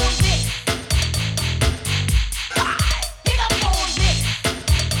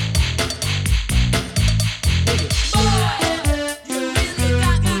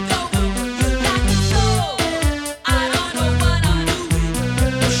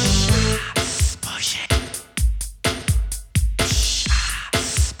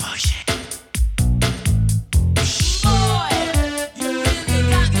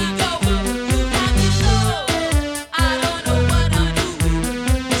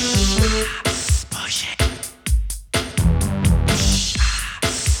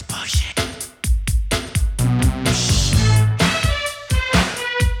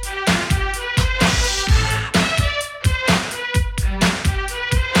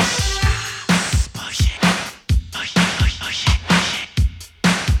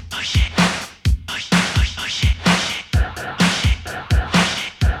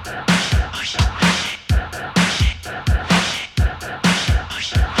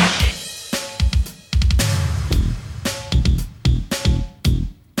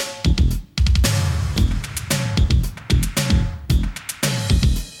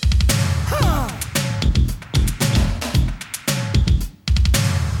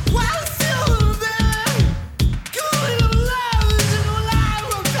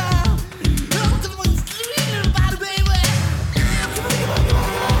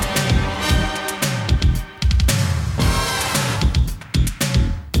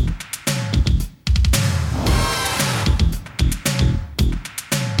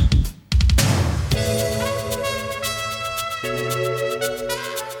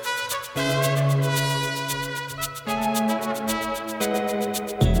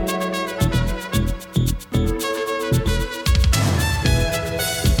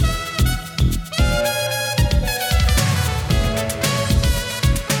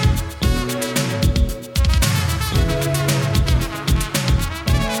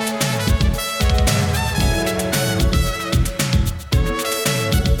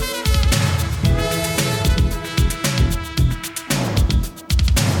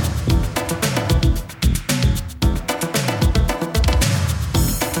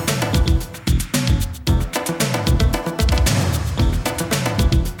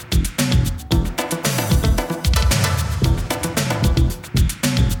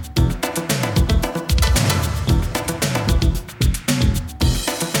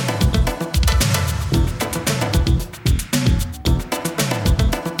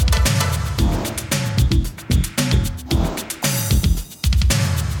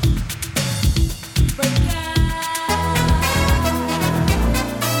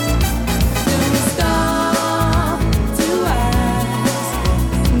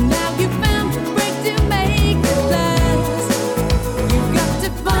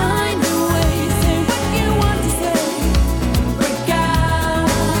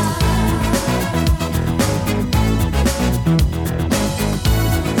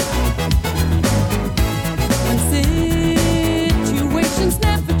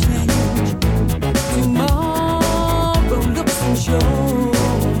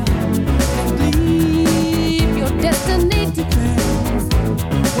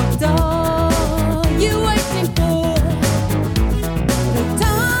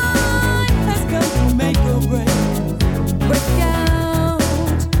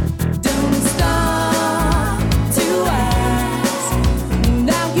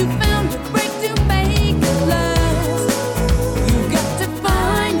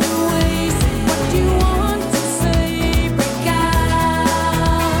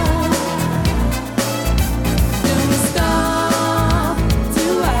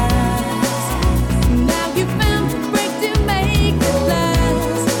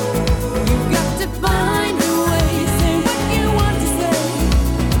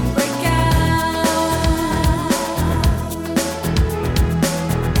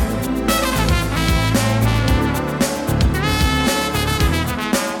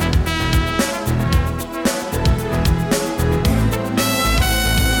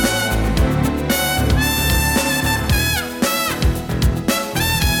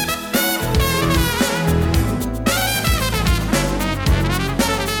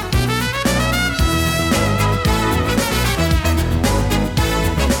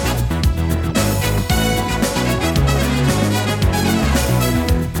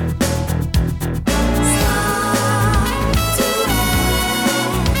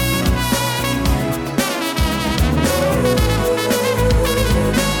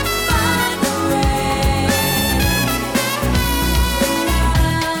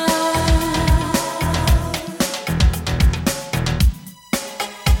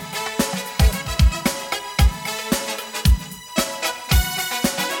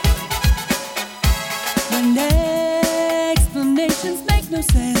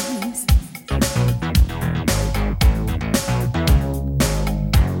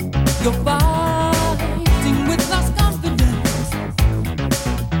 You're fighting with lost confidence.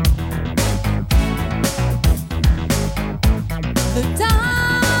 The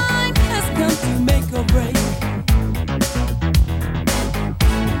time has come to make a break.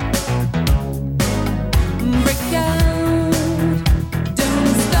 Break out,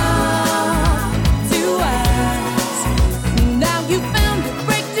 don't stop to ask. Now you found a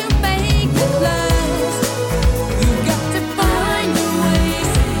break to make it last. You got to find a way,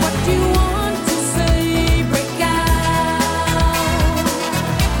 say what you want.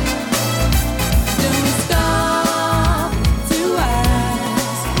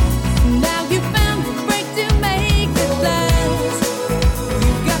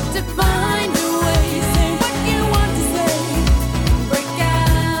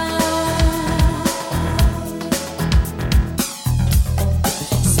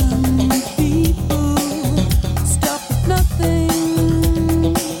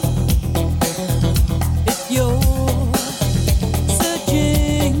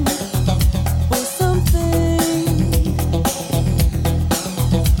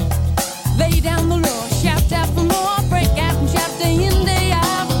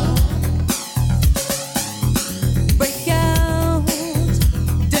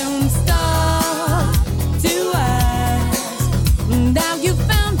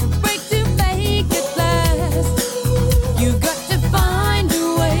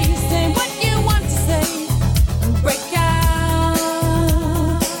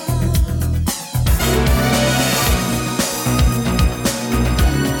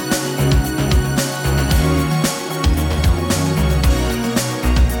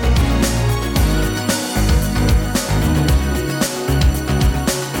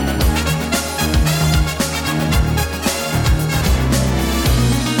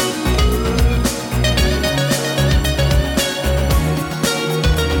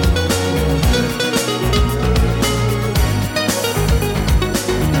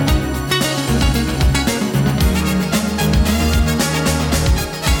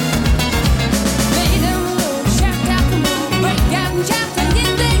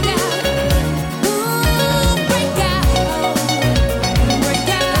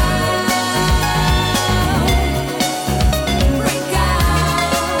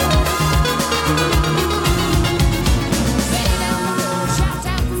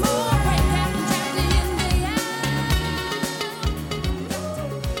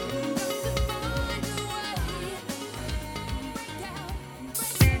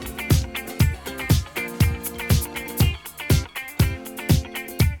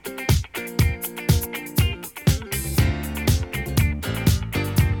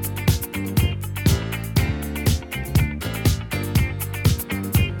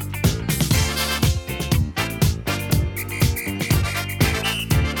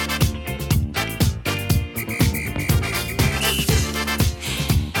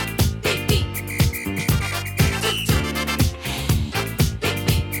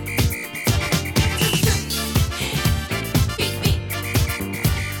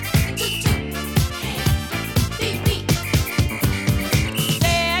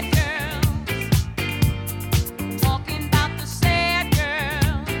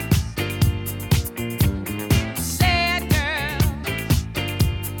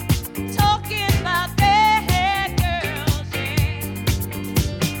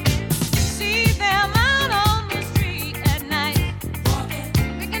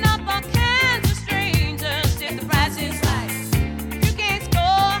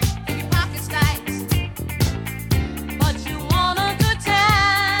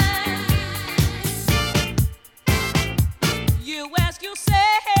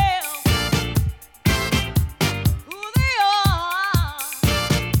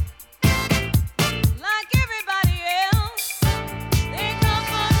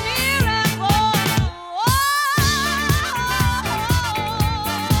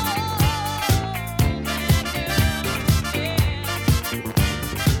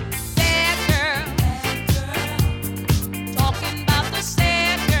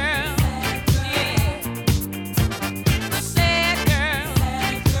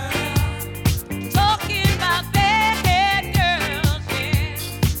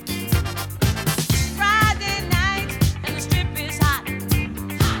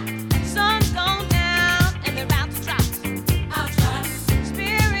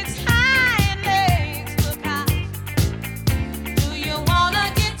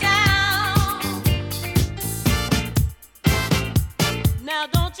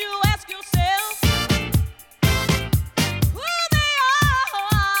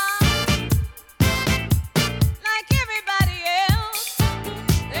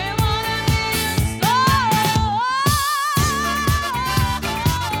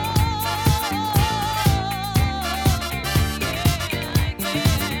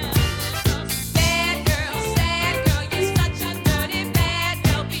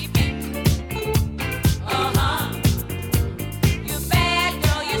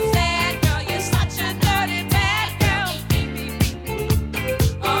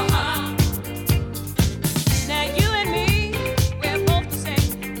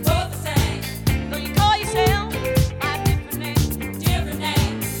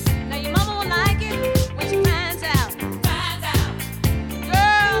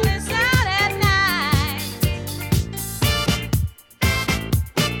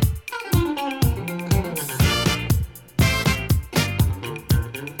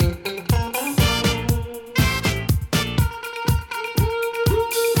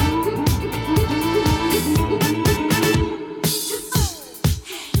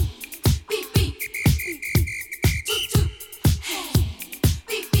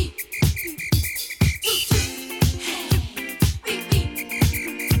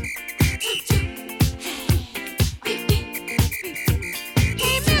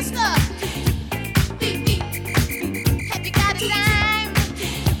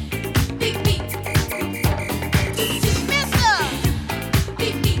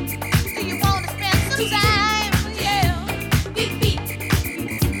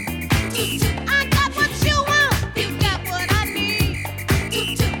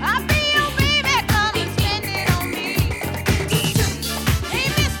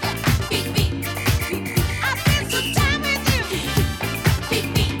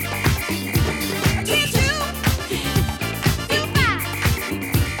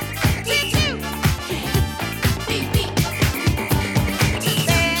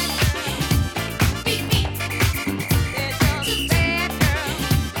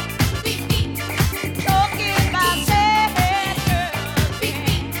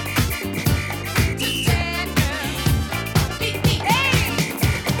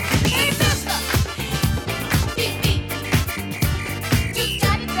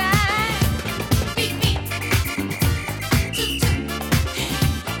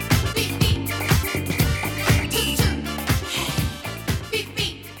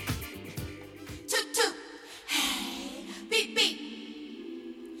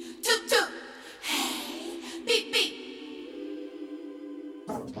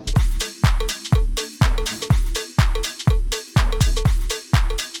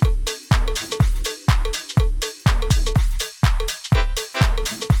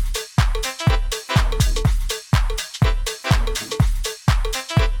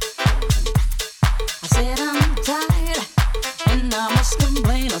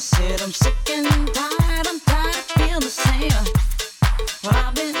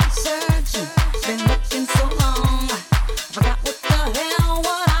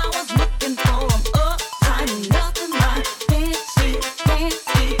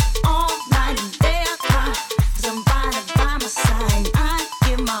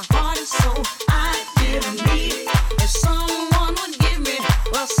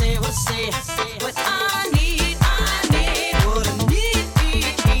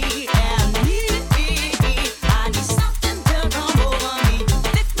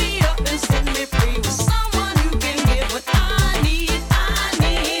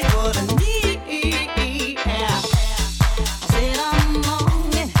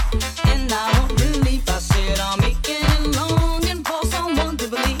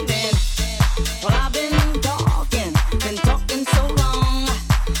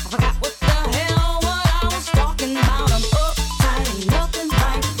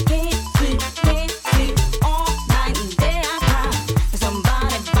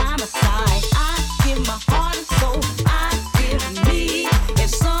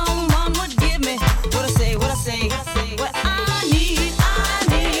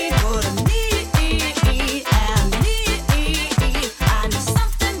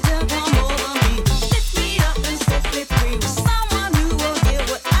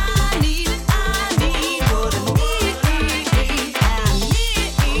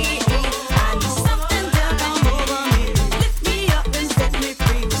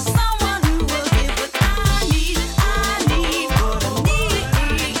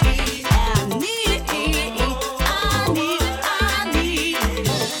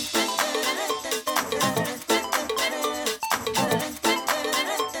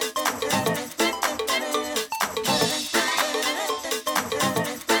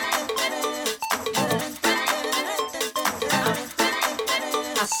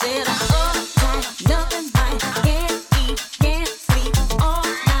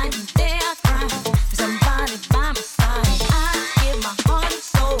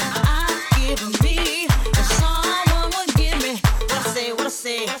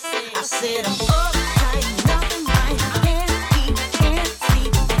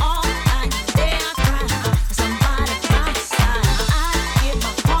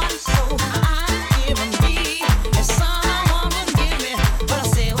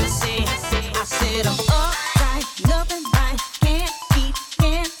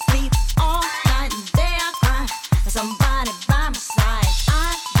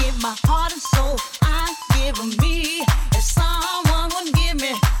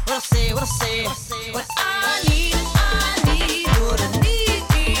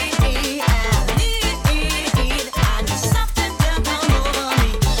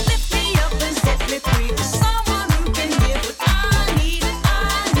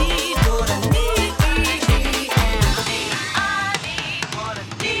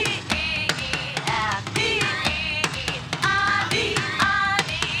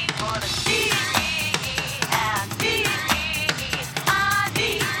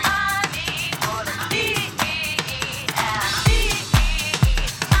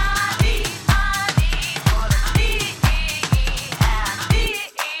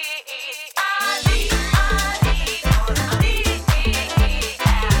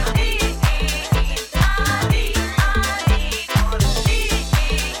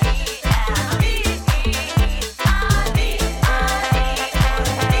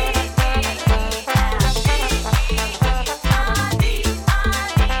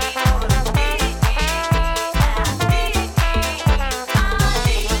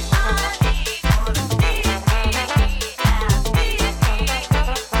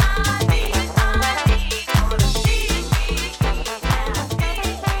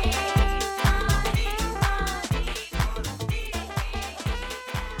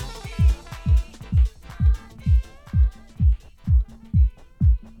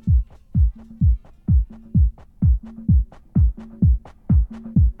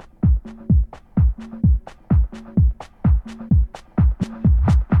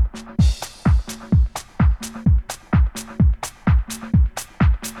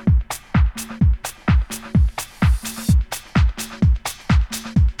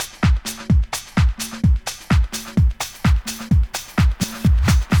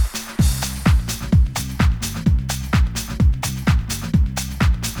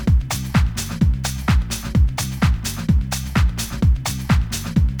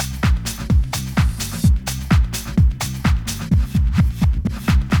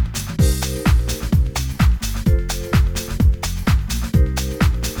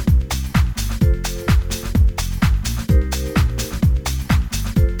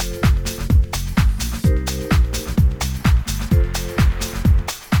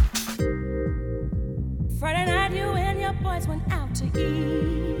 boys went out to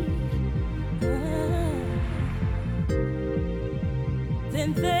eat.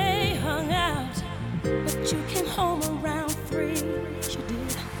 Then they hung out, but you came home around 3. Yes, you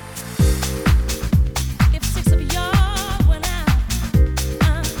did. If 6 of y'all went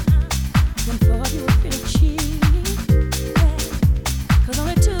out, then 4 of you were pretty cheap. Yeah. 'Cause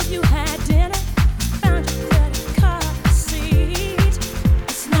only 2 of you had dinner, found your credit card receipt.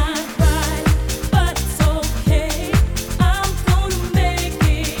 It's not right, but it's okay. I'm gonna make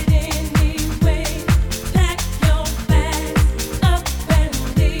it anyway. Pack your bags up and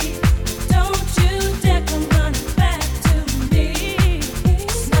leave. Don't you dare come running back to me.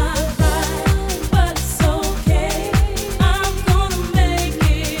 It's not right, but it's okay. I'm gonna make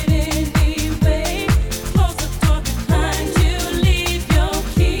it anyway. Close the door behind you, leave your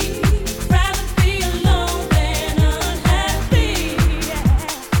key. Rather be alone than unhappy.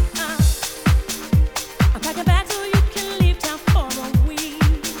 I'm packing back so you can leave town for a week.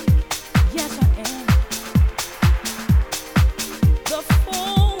 Yes, I am. The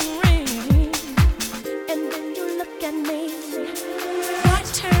phone rings, and then you look at me. I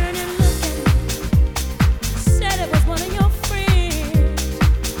turn and look at me. Said it was one of your friends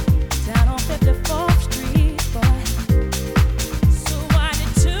down on 54th Street, boy. So why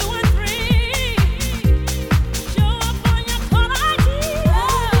did 2 and 3 show up on your call ID?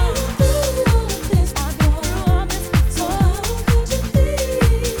 I've been through all this before. So how could you think?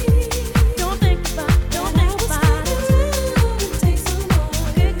 Don't think about it. Take some more.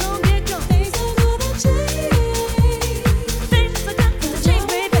 Get go. Things are gonna change. Things are gonna change,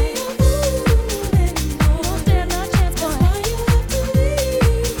 baby. You don't stand no chance, boy. That's why you have to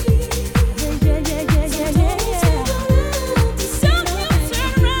leave. Yeah. Don't you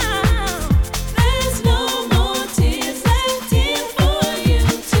turn around. There's no more tears left here for you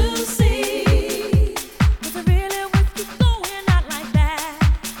to see. Was it really worth you going out like that?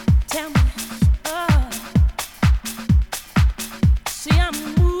 Tell me. See, I'm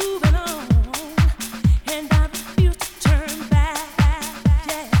moving on, and I refuse to turn back.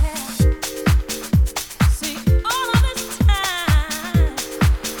 Yeah. See, all of this time,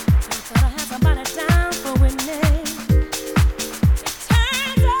 I thought I had somebody down for winning. It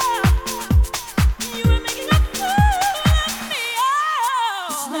turns out you were making a fool of me.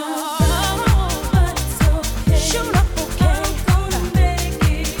 It's not right, but it's okay. Sure up, okay. I'm gonna make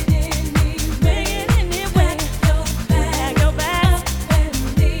it anyway. Pack your bags and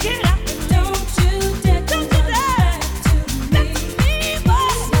leave. Get out and don't you dare come back to me.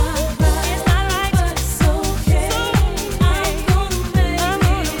 Boy. It's not right, but it's okay. I'm gonna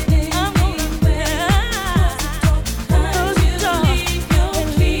make it anyway. Close the door behind you,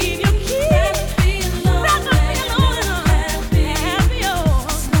 leave your key. Rather be alone and unhappy.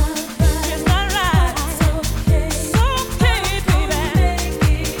 It's not right,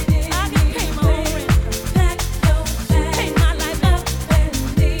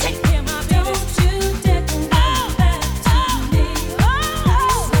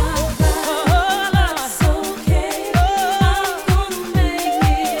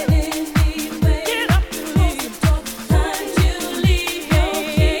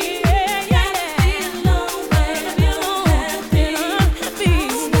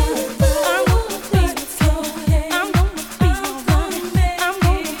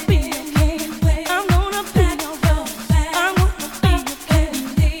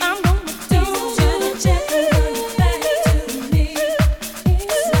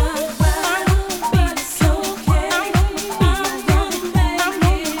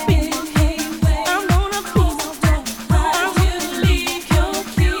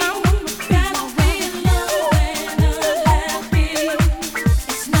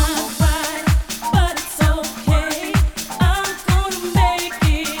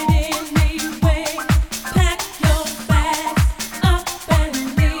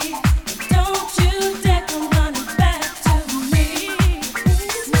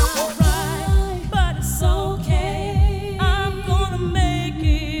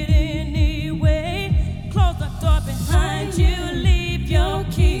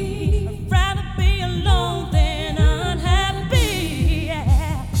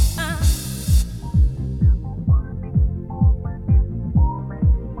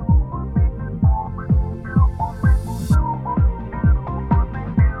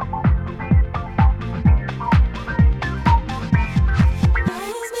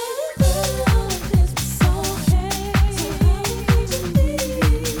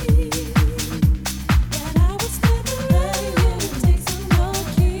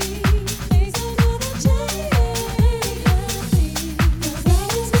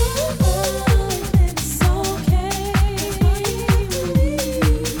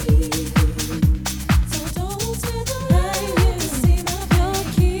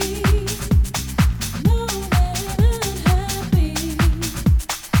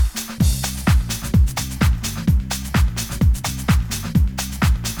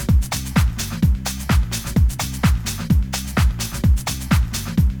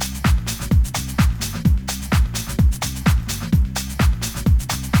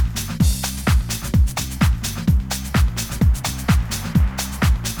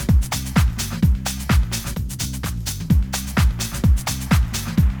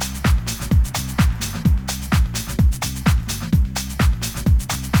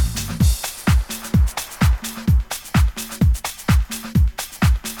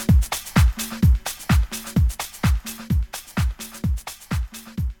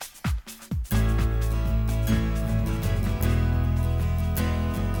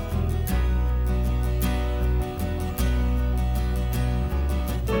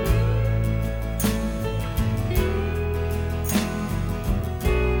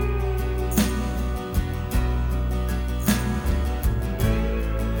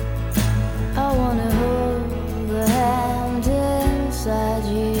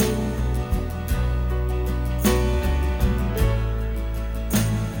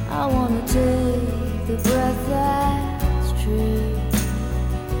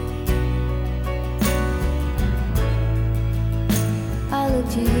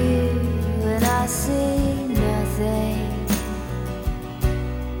 everything.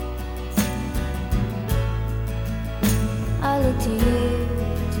 I look to you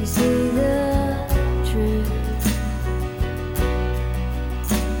to see the truth.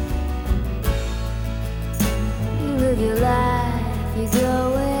 You live your life, you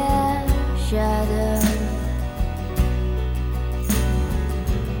go in shadow.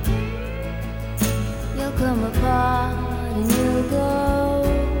 You'll come apart and you'll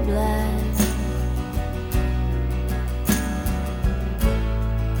go black.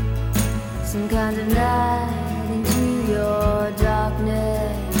 Some kind of night into your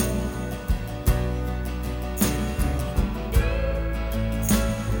darkness.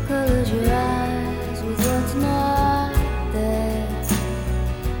 Close your eyes with what's not there.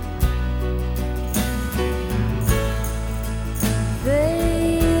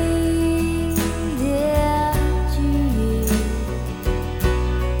 Fade into you.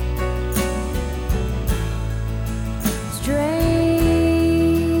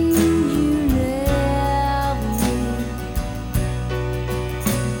 Strange you never meet.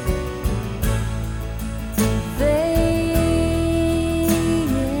 Fade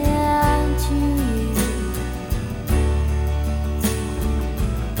into you.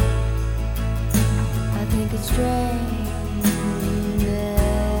 I think it's strange you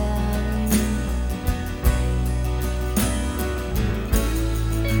never meet.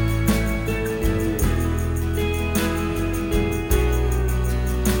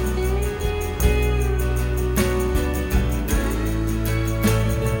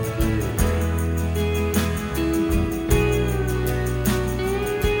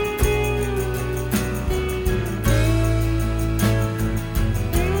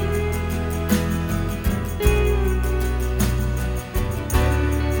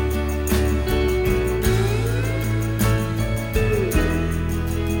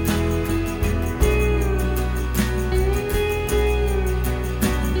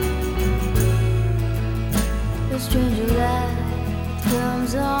 The stranger light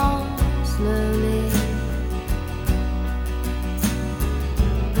comes on slowly.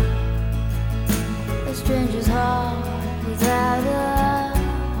 A stranger's heart without a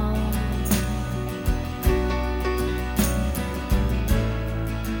home.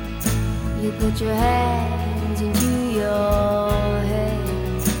 You put your hands into your head.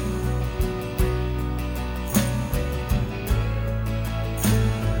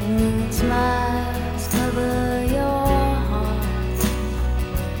 And then it smiles cover your heart.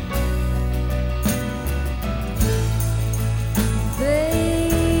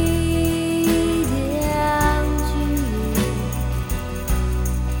 Fade into you.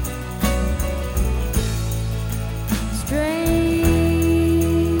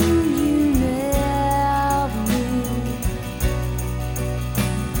 Strange you never knew.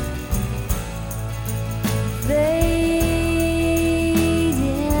 Fade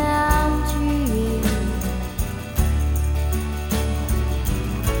into you.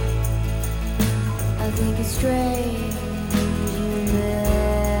 I think it's strange